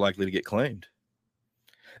Martin's more likely to get claimed.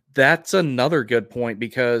 That's another good point,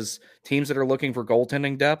 because teams that are looking for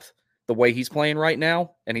goaltending depth, the way he's playing right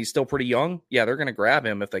now, and he's still pretty young, yeah, they're going to grab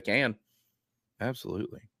him if they can.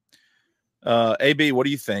 Absolutely. AB, what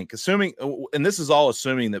do you think? Assuming, and this is all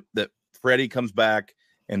assuming that Freddie comes back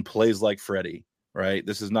and plays like Freddie, right?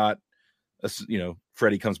 This is not,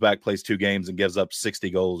 Freddie comes back, plays 2 games, and gives up 60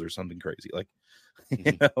 goals or something crazy. Like,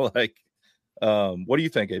 what do you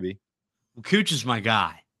think, AB? Well, Cooch is my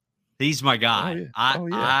guy. He's my guy.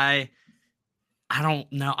 I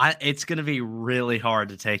don't know. It's going to be really hard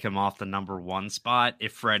to take him off the number 1 spot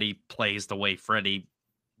if Freddie plays the way Freddie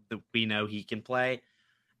that we know he can play.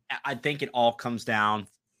 I think it all comes down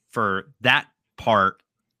for that part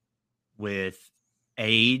with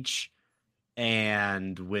age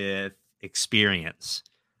and with experience.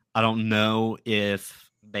 I don't know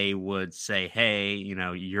if they would say, hey,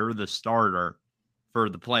 you're the starter for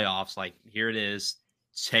the playoffs. Like, here it is.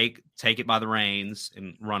 Take it by the reins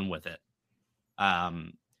and run with it.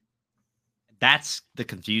 That's the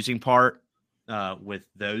confusing part with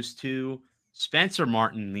those two. Spencer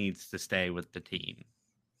Martin needs to stay with the team.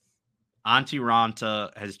 Antti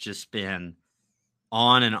Raanta has just been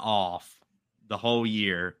on and off the whole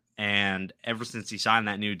year, and ever since he signed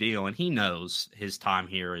that new deal, and he knows his time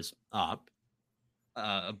here is up.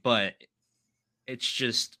 But it's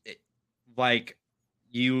just like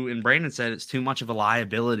you and Brandon said, it's too much of a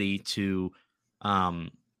liability to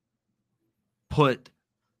put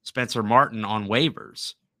Spencer Martin on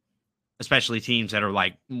waivers, especially teams that are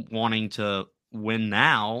like wanting to win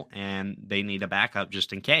now and they need a backup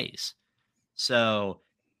just in case. So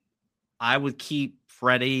I would keep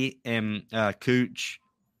Freddie and Cooch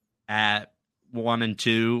at 1 and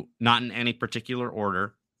 2, not in any particular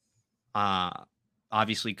order.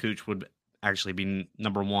 Obviously, Cooch would actually be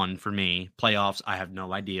number 1 for me. Playoffs, I have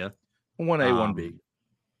no idea. 1A, 1B.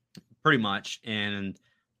 Pretty much. And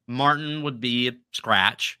Martin would be a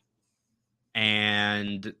scratch.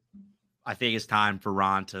 And I think it's time for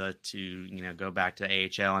Raanta to go back to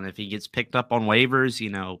AHL. And if he gets picked up on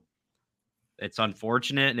waivers, it's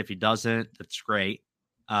unfortunate. And if he doesn't, that's great.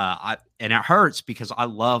 And it hurts because I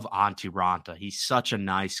love Antti Raanta. He's such a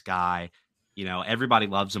nice guy. Everybody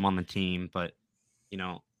loves him on the team, but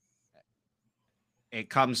it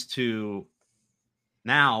comes to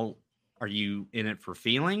now, are you in it for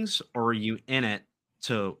feelings or are you in it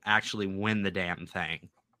to actually win the damn thing?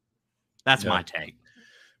 That's my take.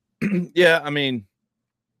 Yeah, I mean,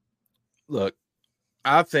 look,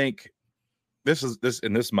 I think this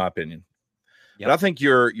is my opinion. Yep. But I think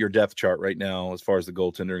your depth chart right now, as far as the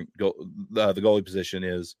goaltender, the goalie position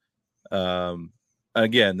is,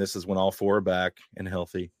 again, this is when all 4 are back and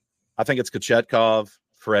healthy. I think it's Kochetkov,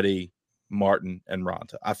 Freddie, Martin, and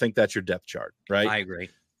Raanta. I think that's your depth chart, right? I agree.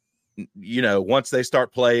 Once they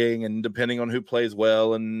start playing, and depending on who plays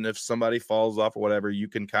well, and if somebody falls off or whatever, you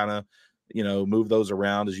can kind of, move those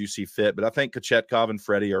around as you see fit. But I think Kochetkov and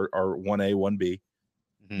Freddie are 1A, 1B.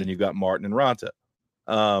 Mm-hmm. Then you've got Martin and Raanta.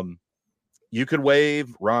 You could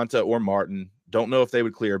waive Raanta or Martin. Don't know if they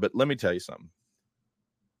would clear, but let me tell you something.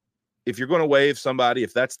 If you're going to waive somebody,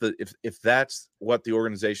 if that's what the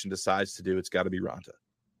organization decides to do, it's got to be Raanta.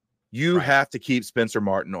 You have to keep Spencer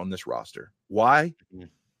Martin on this roster. Why? Mm-hmm.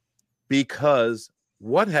 Because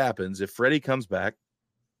what happens if Freddie comes back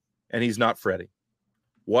and he's not Freddie?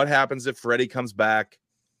 What happens if Freddie comes back,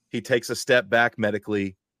 he takes a step back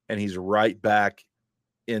medically, and he's right back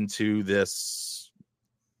into this,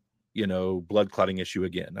 blood clotting issue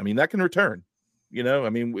again? I mean, that can return.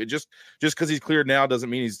 Just because he's cleared now doesn't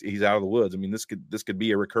mean he's out of the woods. I mean, this could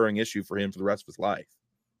be a recurring issue for him for the rest of his life.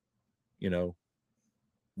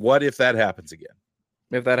 What if that happens again?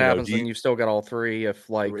 If that happens, then you've still got all 3. If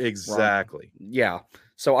exactly, yeah.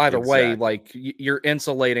 So either way, like you're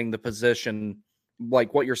insulating the position.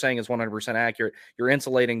 Like what you're saying is 100% accurate. You're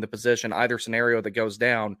insulating the position. Either scenario that goes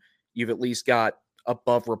down, you've at least got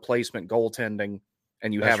above replacement goaltending,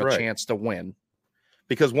 and you have a chance to win.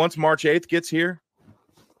 Because once March 8th gets here,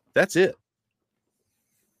 that's it.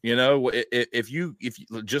 If you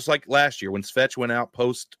just like last year when Svetch went out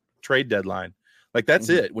post trade deadline, like that's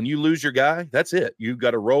it. When you lose your guy, that's it. You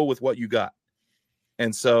got to roll with what you got.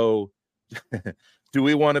 And so, do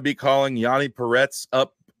we want to be calling Yanni Peretz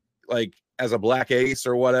up like as a black ace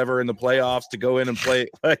or whatever in the playoffs to go in and play?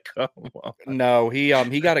 Like, come on. No, he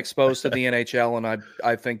got exposed to the NHL, and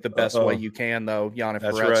I think the best way you can, though, Yanni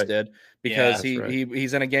Peretz did, because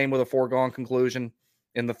he's in a game with a foregone conclusion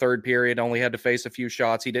in the third period, only had to face a few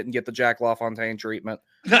shots. He didn't get the Jack LaFontaine treatment.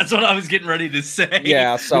 That's what I was getting ready to say.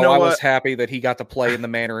 Yeah, so I was happy that he got to play in the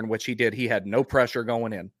manner in which he did. He had no pressure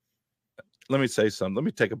going in. Let me say something. Let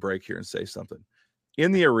me take a break here and say something.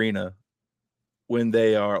 In the arena, when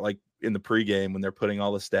they are like, in the pregame when they're putting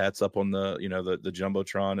all the stats up on the the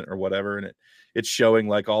jumbotron or whatever, and it's showing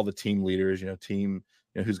like all the team leaders,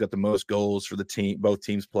 who's got the most goals for the team, both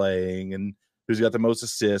teams playing, and who's got the most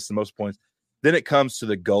assists and most points. Then it comes to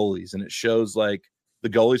the goalies, and it shows like the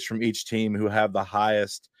goalies from each team who have the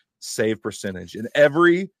highest save percentage in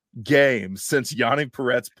every game since Yanni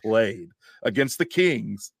Peretz played against the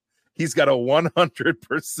Kings. He's got a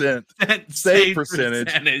 100% save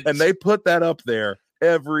percentage, and they put that up there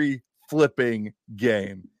every flipping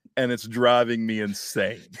game, and it's driving me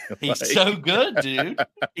insane. He's so good, dude.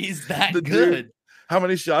 He's that good. Dude, how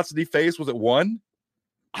many shots did he face? Was it one?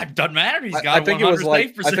 It doesn't matter. He's got. I think it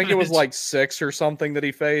was like 6 or something that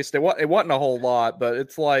he faced. It wasn't a whole lot, but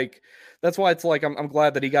it's like that's why it's like I'm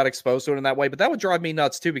glad that he got exposed to it in that way. But that would drive me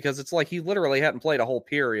nuts too, because it's like he literally hadn't played a whole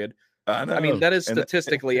period. I mean, that is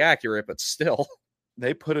statistically accurate, but still.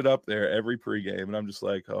 They put it up there every pregame, and I'm just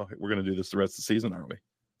like, oh, we're going to do this the rest of the season, aren't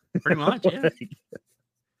we? Pretty much, yeah.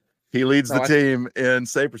 He leads the team in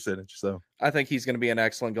save percentage. So I think he's going to be an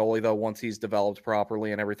excellent goalie, though, once he's developed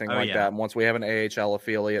properly and everything that. And once we have an AHL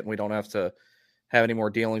affiliate and we don't have to have any more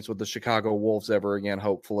dealings with the Chicago Wolves ever again,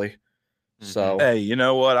 hopefully. Mm-hmm. So, hey, you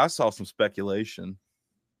know what? I saw some speculation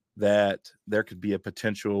that there could be a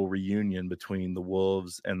potential reunion between the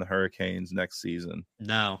Wolves and the Hurricanes next season.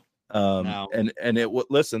 No. And it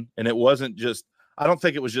wasn't just, I don't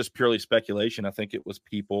think it was just purely speculation. I think it was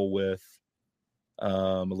people with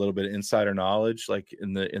a little bit of insider knowledge, like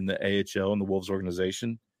in the AHL and the Wolves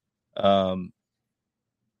organization, that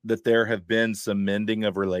there have been some mending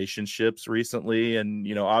of relationships recently. And,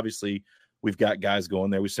 obviously we've got guys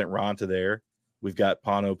going there. We sent Ronta there. We've got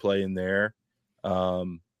Pano playing there.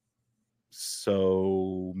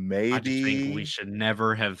 So maybe I just think we should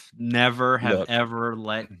never have ever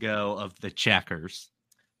let go of the checkers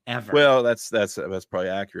ever. Well, that's probably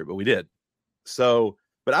accurate, but we did. So,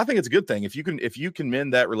 but I think it's a good thing if you can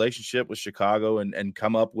mend that relationship with Chicago and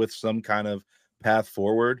come up with some kind of path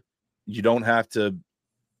forward. You don't have to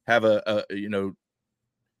have an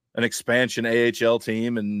expansion AHL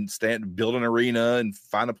team and build an arena and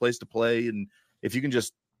find a place to play. And if you can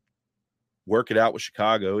just work it out with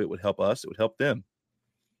Chicago, it would help us. It would help them.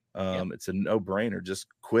 It's a no-brainer. Just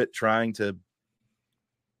quit trying to,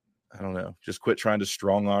 quit trying to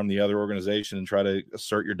strong arm the other organization and try to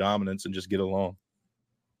assert your dominance and just get along.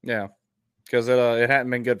 Yeah, because it hadn't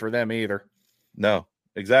been good for them either. No,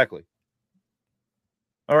 exactly.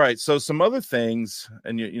 All right, so some other things,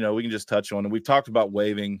 and we can just touch on, and we've talked about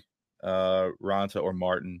waiving Ronta or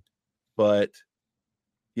Martin, but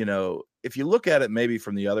if you look at it maybe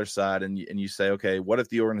from the other side and you say, okay, what if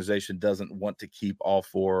the organization doesn't want to keep all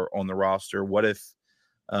four on the roster? What if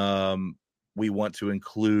we want to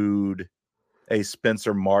include a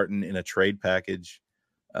Spencer Martin in a trade package?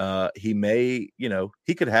 He may,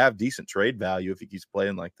 he could have decent trade value if he keeps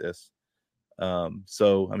playing like this.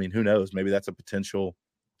 So, I mean, who knows? Maybe that's a potential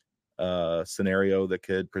scenario that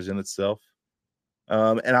could present itself.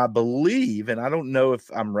 And I believe, and I don't know if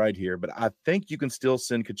I'm right here, but I think you can still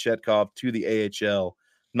send Kochetkov to the AHL.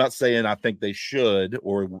 I'm not saying I think they should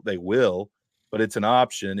or they will, but it's an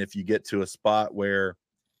option if you get to a spot where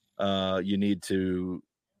you need to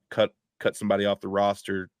cut somebody off the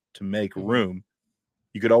roster to make room.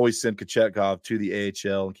 You could always send Kochetkov to the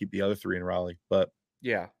AHL and keep the other three in Raleigh. But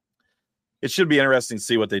yeah, it should be interesting to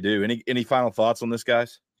see what they do. Any final thoughts on this,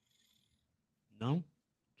 guys? No,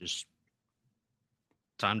 just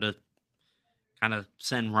time to kind of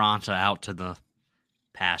send Ronta out to the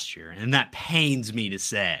pasture. And that pains me to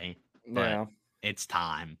say, but it's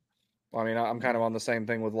time. I mean, I'm kind of on the same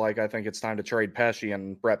thing with I think it's time to trade Pesce,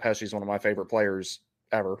 and Brett Pesce is one of my favorite players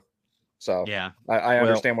ever. So yeah, I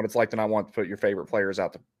understand what it's like to not want to put your favorite players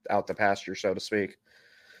out the pasture, so to speak.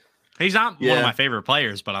 He's not one of my favorite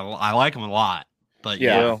players, but I like him a lot. But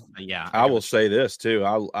I will say this too.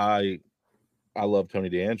 I love Tony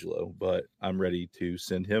DeAngelo, but I'm ready to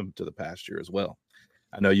send him to the pasture as well.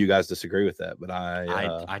 I know you guys disagree with that, but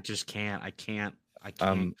I just can't. I can't.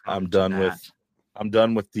 I'm done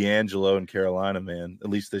with DeAngelo in Carolina, man.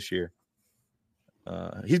 At least this year.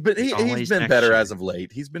 He's been better as of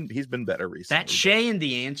late. He's been better recently. That Shea and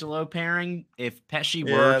DeAngelo pairing, if Pesce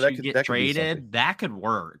were to get traded, that could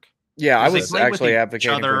work. Yeah, I was actually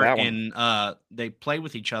advocating for that one. They play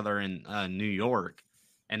with each other in New York,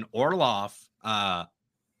 and Orlov.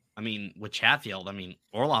 With Chatfield,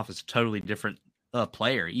 Orlov is a totally different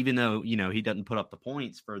player. Even though he doesn't put up the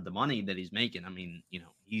points for the money that he's making.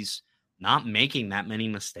 He's not making that many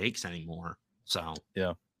mistakes anymore. So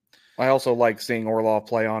yeah. I also like seeing Orlov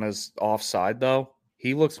play on his offside, though.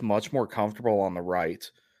 He looks much more comfortable on the right.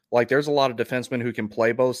 Like, there's a lot of defensemen who can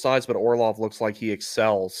play both sides, but Orlov looks like he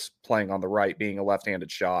excels playing on the right, being a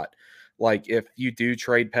left-handed shot. Like, if you do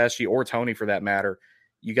trade Pesce or Tony for that matter,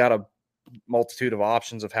 you got a multitude of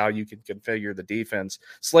options of how you can configure the defense.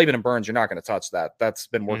 Slavin and Burns, you're not going to touch that. That's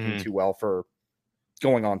been working too well for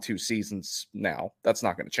going on 2 seasons now. That's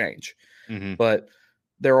not going to change. But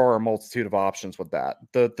there are a multitude of options with that.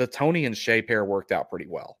 The Tony and Shea pair worked out pretty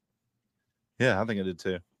well. Yeah, I think it did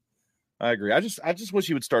too. I agree. I just wish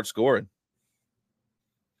he would start scoring.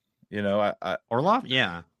 You know, Orlov,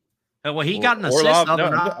 yeah. Well, he got an assist. Orlov, no,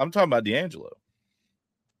 I'm talking about D'Angelo.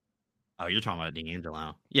 Oh, you're talking about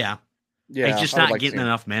D'Angelo. Yeah. Yeah, he's just not getting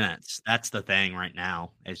enough minutes. That's the thing right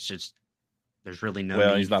now. It's just there's really no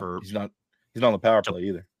need he's not on the power play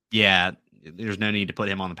either. Yeah, there's no need to put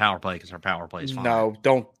him on the power play because our power play is fine. No,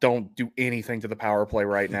 don't do anything to the power play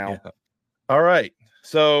right now. Yeah. All right.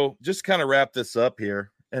 So just kind of wrap this up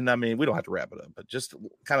here. And I mean, we don't have to wrap it up, but just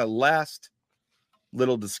kind of last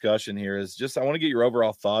little discussion here is just I want to get your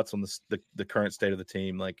overall thoughts on the current state of the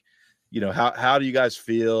team. Like, you know, how do you guys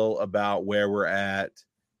feel about where we're at?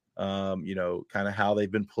 You know, kind of how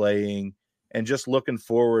they've been playing and just looking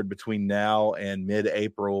forward between now and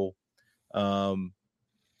mid-April.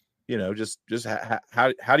 You know, just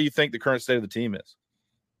how do you think the current state of the team is?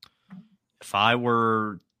 If I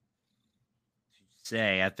were to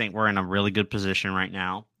say, I think we're in a really good position right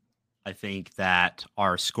now. I think that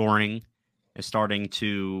our scoring is starting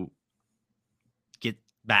to get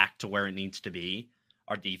back to where it needs to be.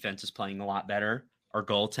 Our defense is playing a lot better. Our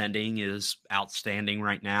goaltending is outstanding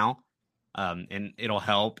right now. And it'll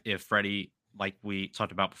help if Freddie, like we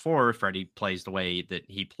talked about before, if Freddie plays the way that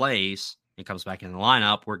he plays and comes back in the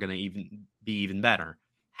lineup, we're going to be even better.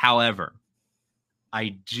 However, I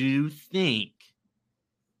do think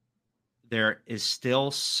there is still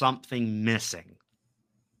something missing.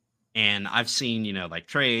 And I've seen, you know, like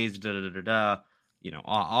trades, you know,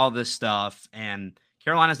 all this stuff. And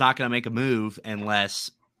Carolina's not going to make a move unless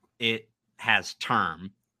it has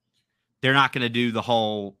term. They're not going to do the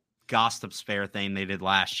whole Gossip Spare thing they did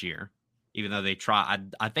last year, even though they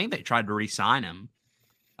tried. I think they tried to re-sign him.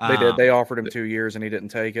 They did. They offered him 2 years and he didn't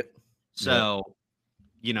take it. So,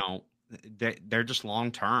 you know, they're just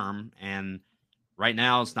long-term. And right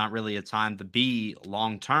now it's not really a time to be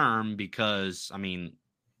long-term because, I mean,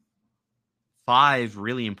 5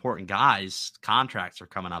 really important guys' contracts are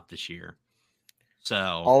coming up this year. So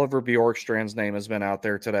Oliver Bjorkstrand's name has been out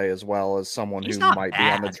there today as well as someone who might be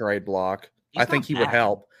on the trade block. I think he would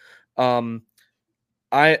help. I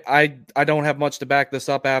don't have much to back this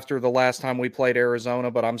up after the last time we played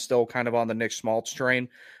Arizona, but I'm still kind of on the Nick Schmaltz train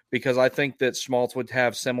because I think that Schmaltz would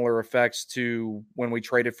have similar effects to when we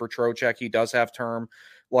traded for Trocheck. He does have term.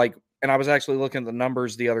 And I was actually looking at the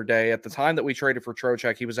numbers the other day. At the time that we traded for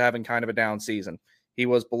Trocheck, he was having kind of a down season. He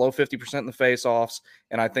was below 50% in the faceoffs,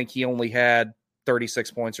 and I think he only had 36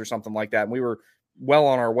 points or something like that. And we were well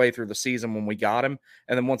on our way through the season when we got him.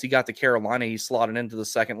 And then once he got to Carolina, he slotted into the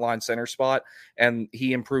second line center spot, and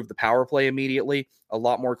he improved the power play immediately. A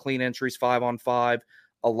lot more clean entries 5-on-5,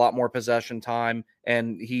 a lot more possession time,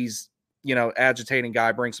 and he's, you know, agitating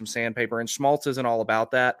guy, bring some sandpaper. And Schmaltz isn't all about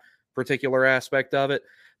that particular aspect of it.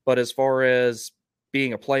 But as far as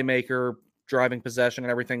being a playmaker, driving possession and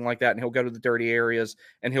everything like that, and he'll go to the dirty areas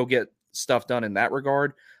and he'll get stuff done in that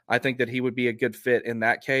regard, I think that he would be a good fit in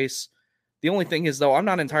that case. The only thing is, though, I'm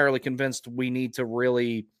not entirely convinced we need to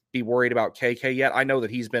really be worried about KK yet. I know that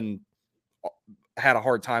he's had a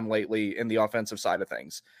hard time lately in the offensive side of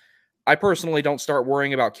things. I personally don't start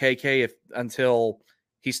worrying about KK until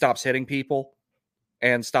he stops hitting people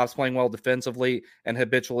and stops playing well defensively and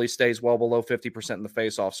habitually stays well below 50% in the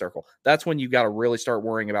faceoff circle. That's when you got to really start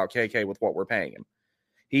worrying about KK with what we're paying him.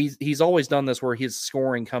 He's always done this where his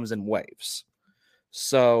scoring comes in waves.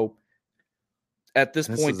 So at this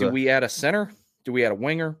point, do we add a center? Do we add a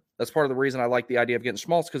winger? That's part of the reason I like the idea of getting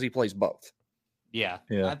Schmaltz, because he plays both. Yeah.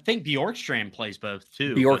 I think Bjorkstrand plays both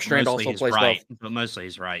too. Bjorkstrand also plays both. But mostly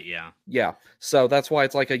he's right, yeah. Yeah. So that's why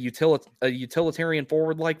it's like a utilitarian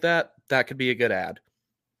forward like that. That could be a good ad.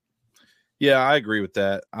 Yeah, I agree with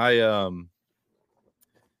that. KK,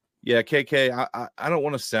 I don't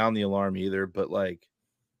want to sound the alarm either, but like,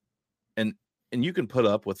 and you can put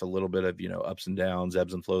up with a little bit of, you know, ups and downs,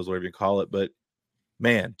 ebbs and flows, whatever you call it. But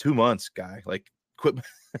man, 2 months, guy, like quit.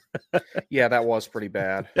 Yeah, that was pretty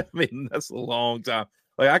bad. I mean, that's a long time.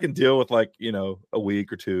 Like I can deal with like, you know, a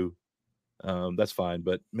week or two. That's fine.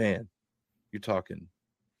 But man, you're talking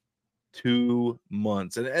 2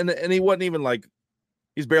 months. And he wasn't even like,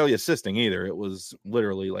 he's barely assisting either. It was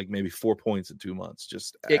literally like maybe 4 points in 2 months.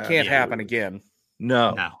 Just it can't happen again.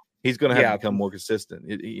 No. He's going to have to become more consistent.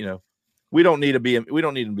 You know, we don't need to be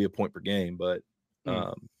a point per game, but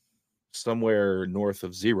somewhere north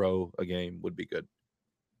of 0 a game would be good.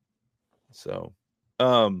 So,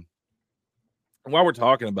 while we're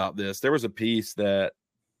talking about this, there was a piece that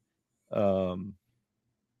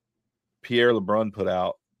Pierre LeBrun put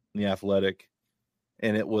out in The Athletic,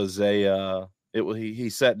 and it was he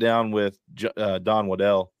sat down with Don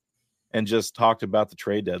Waddell and just talked about the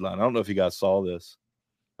trade deadline. I don't know if you guys saw this.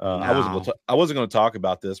 No. I wasn't going to talk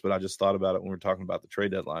about this, but I just thought about it when we were talking about the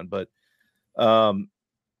trade deadline. But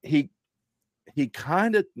he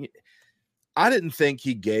kind of, I didn't think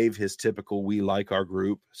he gave his typical "we like our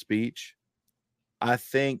group" speech. I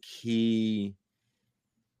think he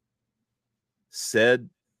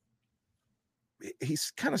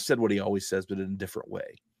kind of said what he always says, but in a different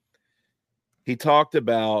way. He talked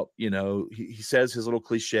about, he says his little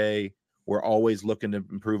cliche, we're always looking to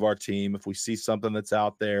improve our team. If we see something that's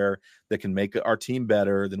out there that can make our team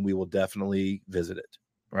better, then we will definitely visit it,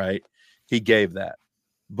 right? He gave that.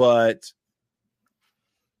 But,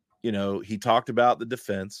 he talked about the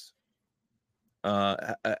defense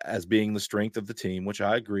as being the strength of the team, which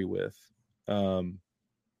I agree with.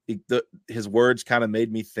 His words kind of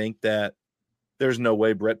made me think that there's no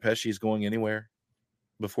way Brett Pesce is going anywhere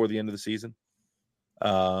before the end of the season.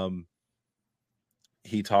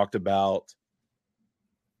 He talked about,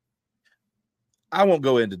 I won't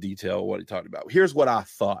go into detail what he talked about. Here's what I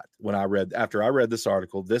thought after I read this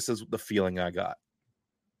article. This is the feeling I got.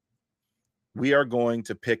 We are going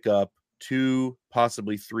to pick up 2,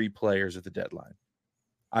 possibly 3 players at the deadline.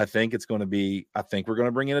 I think we're going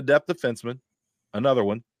to bring in a depth defenseman, another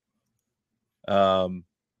one, to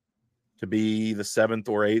be the 7th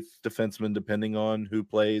or 8th defenseman, depending on who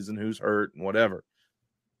plays and who's hurt and whatever.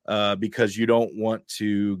 Because you don't want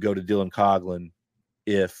to go to Dylan Coghlan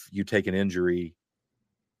if you take an injury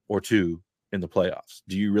or 2 in the playoffs.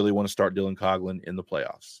 Do you really want to start Dylan Coghlan in the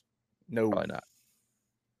playoffs? No, probably not.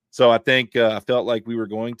 So I think I felt like we were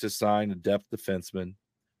going to sign a depth defenseman.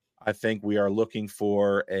 I think we are looking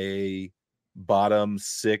for a bottom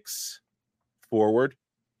 6 forward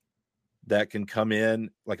that can come in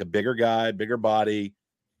like a bigger guy, bigger body,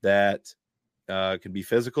 that can be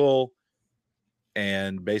physical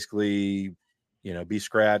and basically, be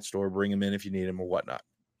scratched or bring him in if you need him or whatnot.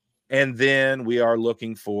 And then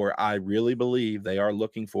I really believe they are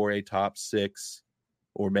looking for a top 6,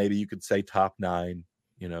 or maybe you could say top 9,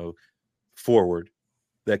 forward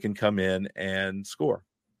that can come in and score.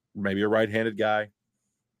 Maybe a right-handed guy.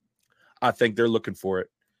 I think they're looking for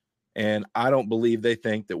it. And I don't believe they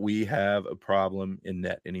think that we have a problem in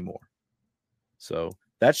net anymore. So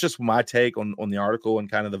that's just my take on the article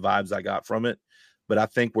and kind of the vibes I got from it. But I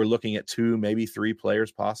think we're looking at 2, maybe 3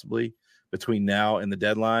 players possibly between now and the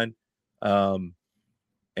deadline. And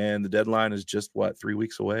the deadline is just 3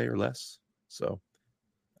 weeks away or less. So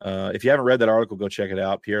if you haven't read that article, go check it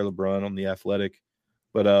out. Pierre LeBrun on The Athletic.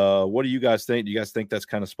 But what do you guys think? Do you guys think that's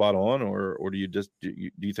kind of spot on, or do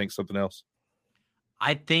you think something else?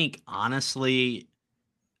 I think, honestly,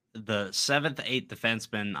 the 7th, 8th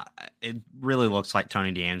defenseman, it really looks like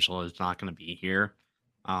Tony DeAngelo is not going to be here.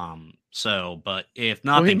 But if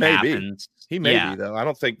nothing happens, he may be, though.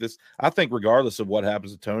 I think regardless of what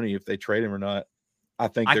happens to Tony, if they trade him or not, I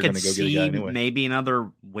think they're going to go get a guy anyway. Maybe another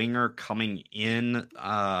winger coming in.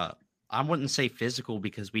 I wouldn't say physical,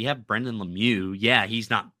 because we have Brendan Lemieux. Yeah, he's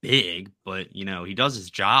not big, but he does his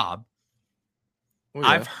job. Oh, yeah.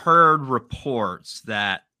 I've heard reports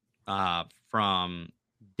that from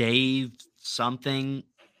Dave something,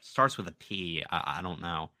 starts with a P. I don't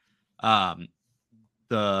know.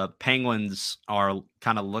 The Penguins are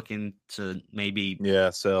kind of looking to maybe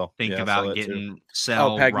sell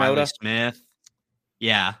Riley Smith.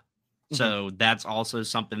 Yeah. So that's also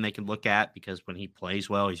something they can look at, because when he plays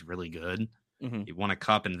well, he's really good. Mm-hmm. He won a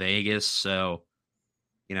cup in Vegas. So,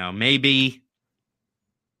 maybe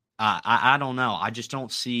I don't know. I just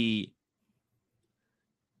don't see.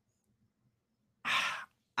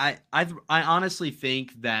 I honestly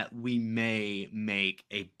think that we may make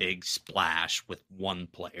a big splash with 1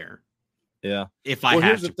 player. Yeah. If I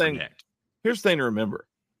have to predict. Here's the thing to remember.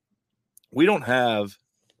 We don't have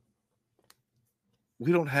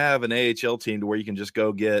an AHL team to where you can just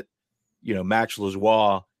go get, Max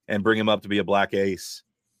Lajoie and bring him up to be a black ace.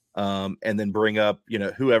 And then bring up,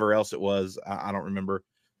 whoever else it was. I don't remember.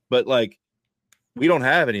 But we don't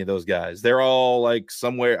have any of those guys. They're all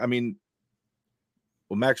somewhere. I mean,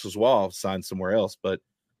 Max Lajoie signed somewhere else, but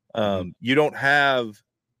you don't have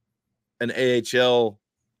an AHL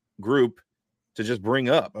group to just bring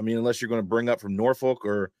up. I mean, unless you're going to bring up from Norfolk,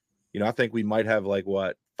 or, I think we might have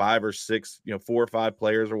 5 or 6, 4 or 5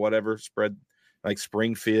 players or whatever spread like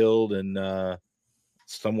Springfield and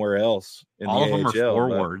somewhere else in all the of them are AHL,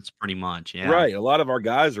 forwards, pretty much. Yeah, right. A lot of our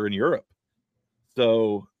guys are in Europe,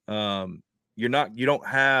 so you don't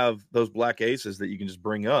have those black aces that you can just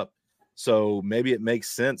bring up. So maybe it makes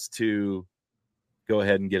sense to go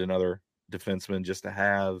ahead and get another defenseman just to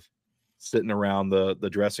have sitting around the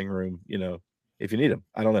dressing room, if you need them.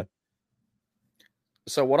 I don't know.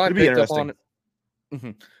 So what I It'd be picked up interesting.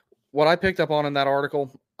 on, what I picked up on in that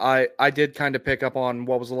article, I did kind of pick up on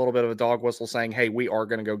what was a little bit of a dog whistle saying, hey, we are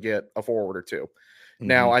going to go get a forward or two.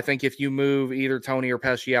 Now, I think if you move either Tony or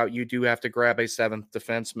Pesci out, you do have to grab a seventh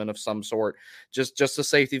defenseman of some sort. Just a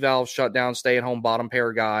safety valve, shut down, stay at home, bottom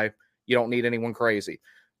pair guy. You don't need anyone crazy.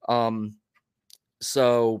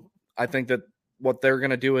 So I think that what they're going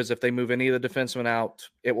to do is if they move any of the defensemen out,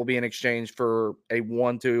 it will be in exchange for a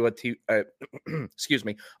 1 to a 2, a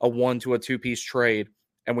 1 to a 2-piece trade.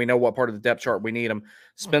 And we know what part of the depth chart we need him.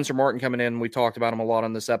 Spencer Martin coming in, we talked about him a lot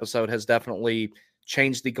on this episode, has definitely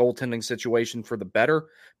changed the goaltending situation for the better,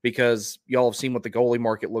 because y'all have seen what the goalie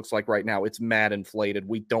market looks like right now. It's mad inflated.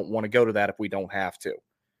 We don't want to go to that if we don't have to.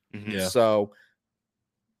 Yeah. So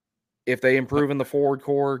if they improve in the forward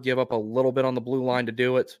core, give up a little bit on the blue line to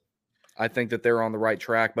do it, I think that they're on the right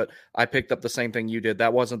track. But I picked up the same thing you did.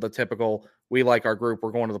 That wasn't the typical, we like our group,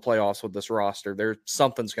 we're going to the playoffs with this roster.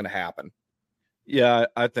 Something's going to happen. Yeah,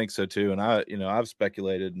 I think so too. And I've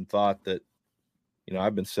speculated and thought that,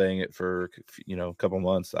 I've been saying it for, a couple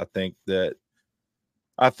months. I think that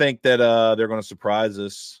they're going to surprise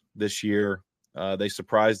us this year. They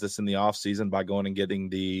surprised us in the offseason by going and getting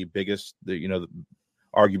the biggest,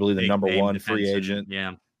 arguably the number one free agent.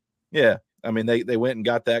 Yeah. Yeah. I mean, they went and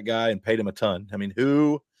got that guy and paid him a ton. I mean,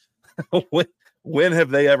 when have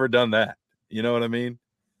they ever done that? You know what I mean?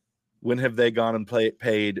 When have they gone and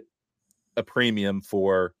paid a premium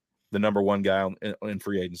for the number one guy in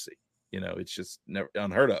free agency? It's just never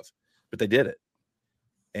unheard of, but they did it.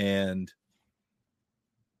 And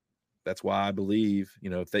that's why I believe,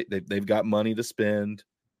 if they've got money to spend,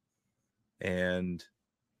 and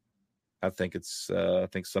I think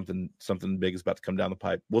something big is about to come down the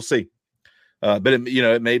pipe. We'll see. But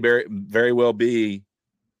it may very well be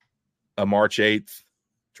a March 8th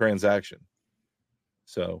transaction.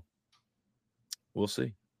 So we'll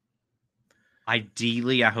see.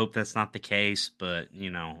 Ideally, I hope that's not the case, but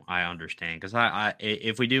I understand, because I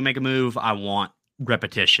if we do make a move, I want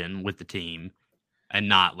repetition with the team and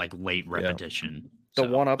not like late repetition. The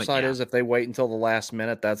one upside is if they wait until the last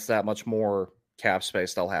minute, that's that much more cap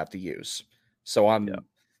space they'll have to use. So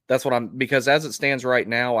because as it stands right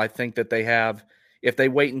now, I think that they have, if they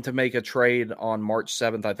wait to make a trade on March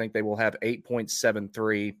 7th, I think they will have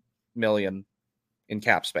 $8.73 million in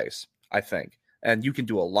cap space, I think. And you can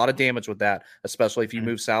do a lot of damage with that, especially if you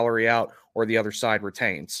move salary out or the other side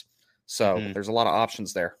retains. So there's a lot of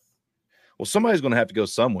options there. Well, somebody's going to have to go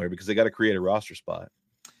somewhere because they got to create a roster spot.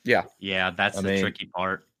 Yeah. Yeah, that's the tricky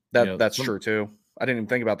part. That's true too. I didn't even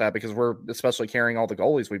think about that because we're especially carrying all the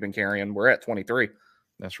goalies we've been carrying. We're at 23.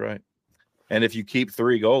 That's right. And if you keep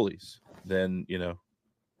 3 goalies, then,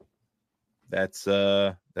 that's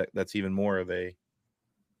even more of a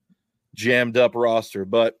jammed up roster.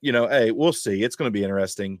 But, hey, we'll see. It's going to be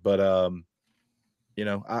interesting. But,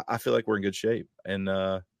 I feel like we're in good shape. And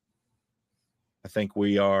I think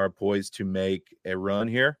we are poised to make a run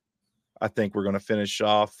here. I think we're going to finish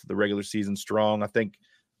off the regular season strong. I think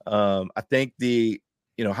the,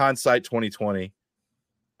 hindsight 2020,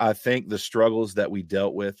 I think the struggles that we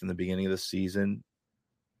dealt with in the beginning of the season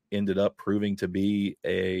ended up proving to be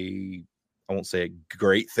I won't say a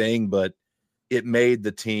great thing, but it made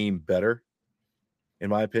the team better, in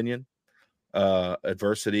my opinion.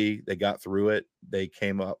 Adversity, they got through it. They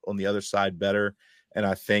came up on the other side better. And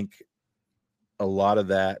I think a lot of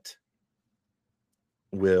that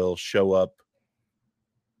will show up.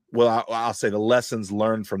 Well, I'll say the lessons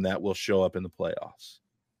learned from that will show up in the playoffs.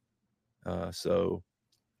 So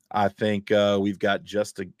I think we've got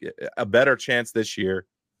just a better chance this year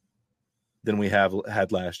than we have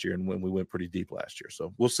had last year, and when we went pretty deep last year.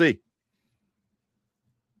 So we'll see.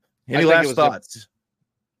 Any last thoughts?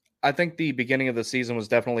 I think the beginning of the season was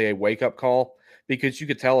definitely a wake-up call, because you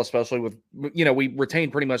could tell, especially with, we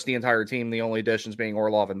retained pretty much the entire team, the only additions being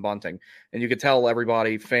Orlov and Bunting. And you could tell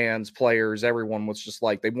everybody, fans, players, everyone was just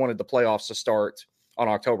like, they wanted the playoffs to start on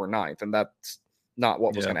October 9th. And that's not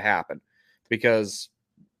what was going to happen, because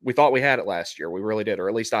we thought we had it last year. We really did, or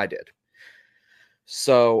at least I did.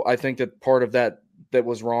 So I think that part of that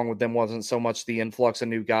was wrong with them wasn't so much the influx of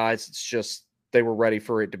new guys. It's just they were ready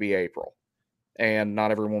for it to be April. And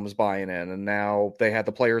not everyone was buying in. And now they had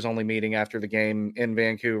the players only meeting after the game in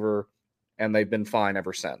Vancouver, and they've been fine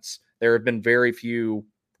ever since. There have been very few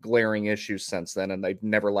glaring issues since then, and they've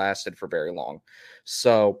never lasted for very long.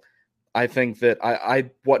 So I think that I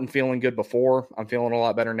wasn't feeling good before. I'm feeling a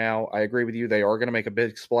lot better now. I agree with you. They are going to make a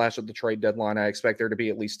big splash at the trade deadline. I expect there to be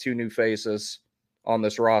at least 2 new faces on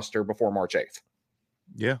this roster before March 8th.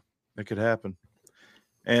 Yeah, it could happen.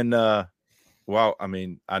 And, well, I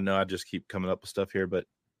mean, I know I just keep coming up with stuff here, but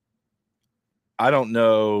I don't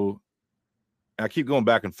know. I keep going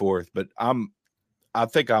back and forth, but I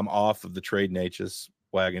think I'm off of the trade Natchez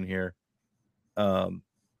wagon here. I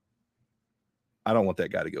don't want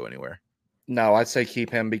that guy to go anywhere. No, I'd say keep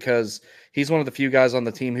him because he's one of the few guys on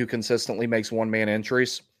the team who consistently makes one-man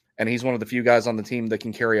entries, and he's one of the few guys on the team that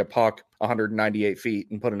can carry a puck 198 feet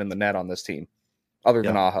and put it in the net on this team, other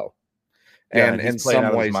than Aho. Yeah, and he's in playing some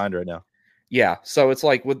out of ways, his mind right now. Yeah, so it's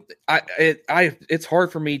like it's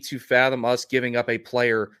hard for me to fathom us giving up a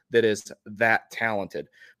player that is that talented.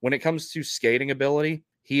 When it comes to skating ability,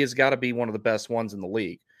 he has got to be one of the best ones in the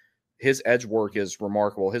league. His edge work is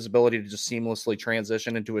remarkable. His ability to just seamlessly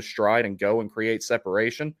transition into a stride and go and create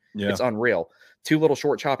separation, it's unreal. 2 little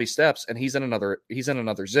short choppy steps and he's in another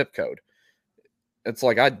zip code. It's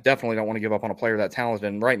like I definitely don't want to give up on a player that talented.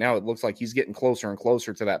 And right now it looks like he's getting closer and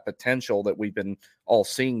closer to that potential that we've been all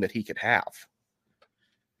seeing that he could have.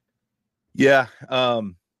 Yeah.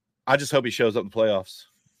 I just hope he shows up in the playoffs.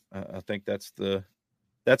 I think that's going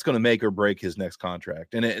to make or break his next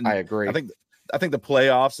contract. And I agree. I think the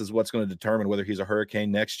playoffs is what's going to determine whether he's a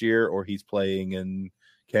Hurricane next year or he's playing in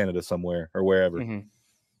Canada somewhere or wherever. Mm-hmm.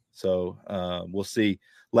 So we'll see.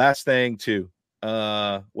 Last thing too.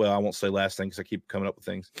 Well, I won't say last thing because I keep coming up with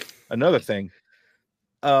things. Another thing,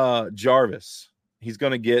 Jarvis, he's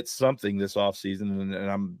going to get something this offseason, and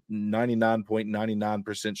I'm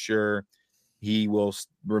 99.99% sure he will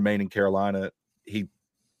remain in Carolina. He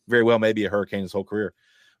very well may be a Hurricane his whole career.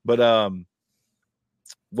 But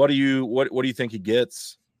what do you think he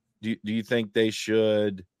gets? Do you think they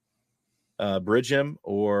should bridge him,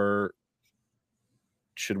 or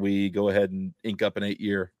should we go ahead and ink up an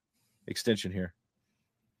 8-year extension here?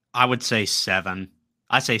 I would say 7.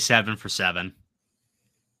 I say 7 for 7.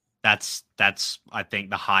 That's I think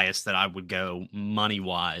the highest that I would go money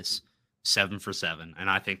wise. 7 for 7, and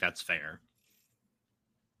I think that's fair.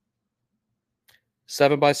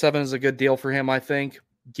 7 by 7 is a good deal for him. I think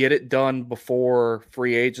get it done before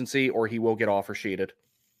free agency, or he will get offer sheeted.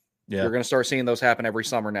 Yeah, you're going to start seeing those happen every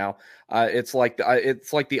summer now. It's like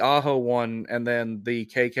the Aho one and then the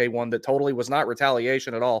KK one that totally was not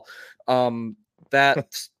retaliation at all.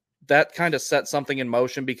 That kind of set something in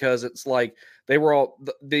motion because it's like they were all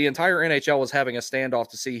the entire NHL was having a standoff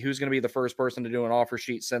to see who's going to be the first person to do an offer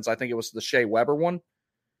sheet since I think it was the Shea Weber one.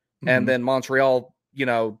 Mm-hmm. And then Montreal,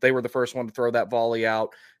 they were the first one to throw that volley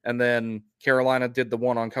out. And then Carolina did the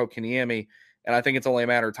one on Kotkaniemi. And I think it's only a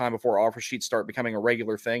matter of time before offer sheets start becoming a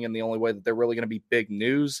regular thing. And the only way that they're really going to be big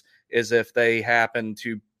news is if they happen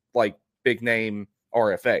to like big name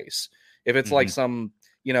RFAs. If it's like some,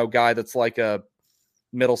 guy that's like a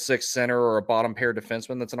middle six center or a bottom pair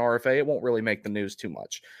defenseman that's an RFA, it won't really make the news too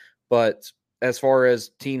much. But as far as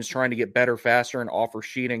teams trying to get better, faster, and offer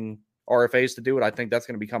sheeting RFAs to do it, I think that's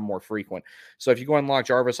going to become more frequent. So if you go and lock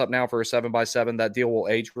Jarvis up now for a 7x7, that deal will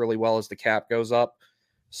age really well as the cap goes up.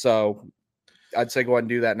 So I'd say go ahead and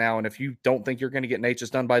do that now. And if you don't think you're going to get Natchez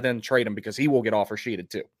done by then, trade him because he will get offer sheeted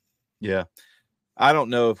too. Yeah. I don't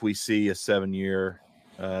know if we see a 7-year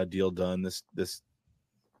deal done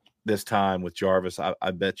this time with Jarvis.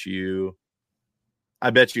 I bet you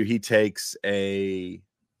he takes a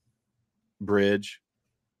bridge.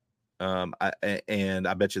 And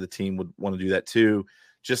I bet you the team would want to do that too,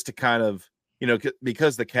 just to kind of,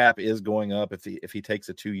 because the cap is going up. If he takes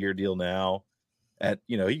a 2-year deal now at,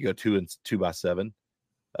 you go 2x7,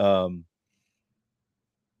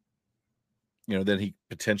 then he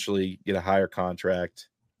potentially get a higher contract,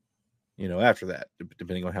 after that,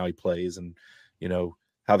 depending on how he plays and,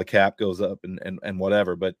 how the cap goes up and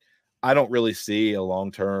whatever. But I don't really see a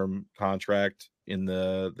long-term contract in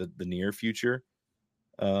the near future.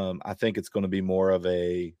 I think it's going to be more of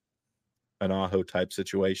an Aho type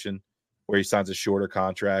situation where he signs a shorter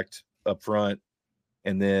contract up front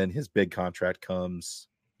and then his big contract comes,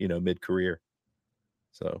 mid-career.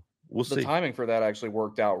 So we'll see. The timing for that actually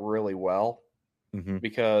worked out really well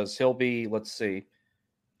because he'll be, let's see,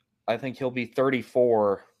 I think he'll be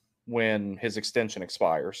 34 when his extension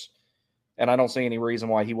expires. And I don't see any reason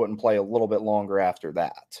why he wouldn't play a little bit longer after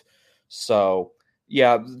that. So,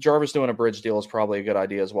 yeah, Jarvis doing a bridge deal is probably a good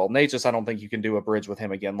idea as well. Natchez, I don't think you can do a bridge with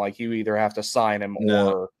him again. Like, you either have to sign him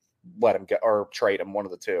or let him get or trade him, one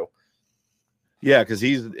of the two. Yeah, because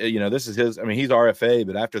he's, this is his. I mean, he's RFA,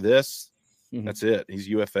 but after this, that's it. He's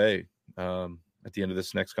UFA. at the end of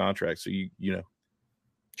this next contract. So you know,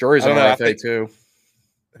 Drury's I an don't know, I RFA think- too.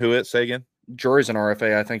 who it say again? Drury's an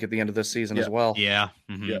RFA, I think, at the end of this season Yeah. as well. Yeah.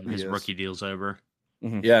 Mhm. Yeah, he His is. rookie deal's over.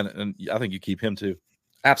 Yeah, and I think you keep him too.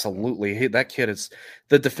 Absolutely. That kid is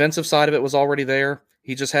the defensive side of it was already there.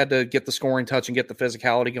 He just had to get the scoring touch and get the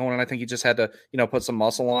physicality going. And I think he just had to, put some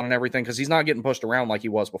muscle on and everything because he's not getting pushed around like he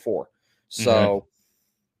was before. So,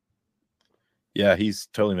 Yeah, he's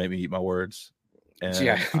totally made me eat my words. And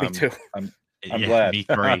yeah, me I'm, too. I'm Yeah, glad. me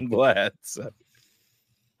three. I'm glad. So,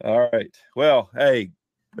 all right. Well, hey,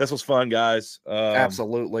 this was fun, guys.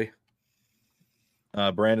 Absolutely.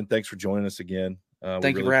 Brandon, thanks for joining us again.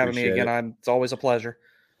 Thank you for having me again. It's always a pleasure.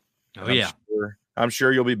 Oh, yeah. I'm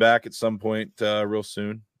sure you'll be back at some point real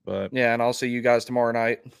soon. But Yeah, and I'll see you guys tomorrow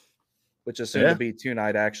night, which is soon Yeah. to be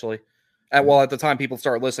tonight, actually. At the time people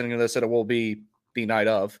start listening to this, it will be the night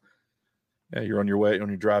of. yeah, you're on your way on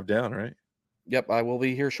your drive down, right? Yep, I will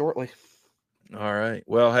be here shortly. All right.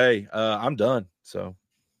 Well, hey, I'm done. So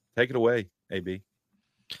take it away, AB.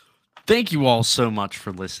 Thank you all so much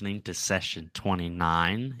for listening to session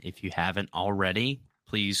 29. If you haven't already,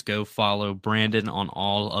 please go follow Brandon on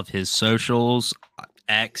all of his socials,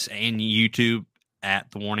 X and YouTube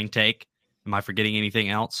at The Warning Take. Am I forgetting anything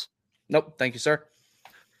else? Nope. Thank you, sir.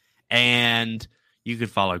 And you can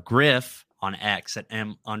follow Griff on X at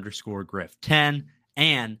M_Griff10.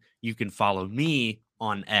 And you can follow me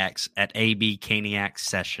on X at AB Caniac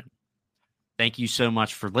Session. Thank you so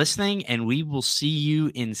much for listening, and we will see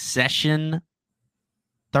you in session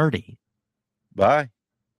 30. Bye.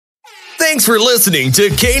 Thanks for listening to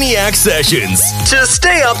Caniac Sessions. To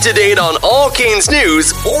stay up to date on all Canes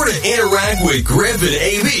news or to interact with Griff and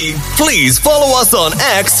AB, please follow us on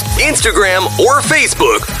X, Instagram, or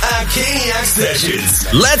Facebook at Caniac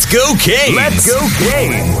Sessions. Let's go, Canes! Let's go,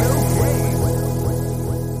 Canes!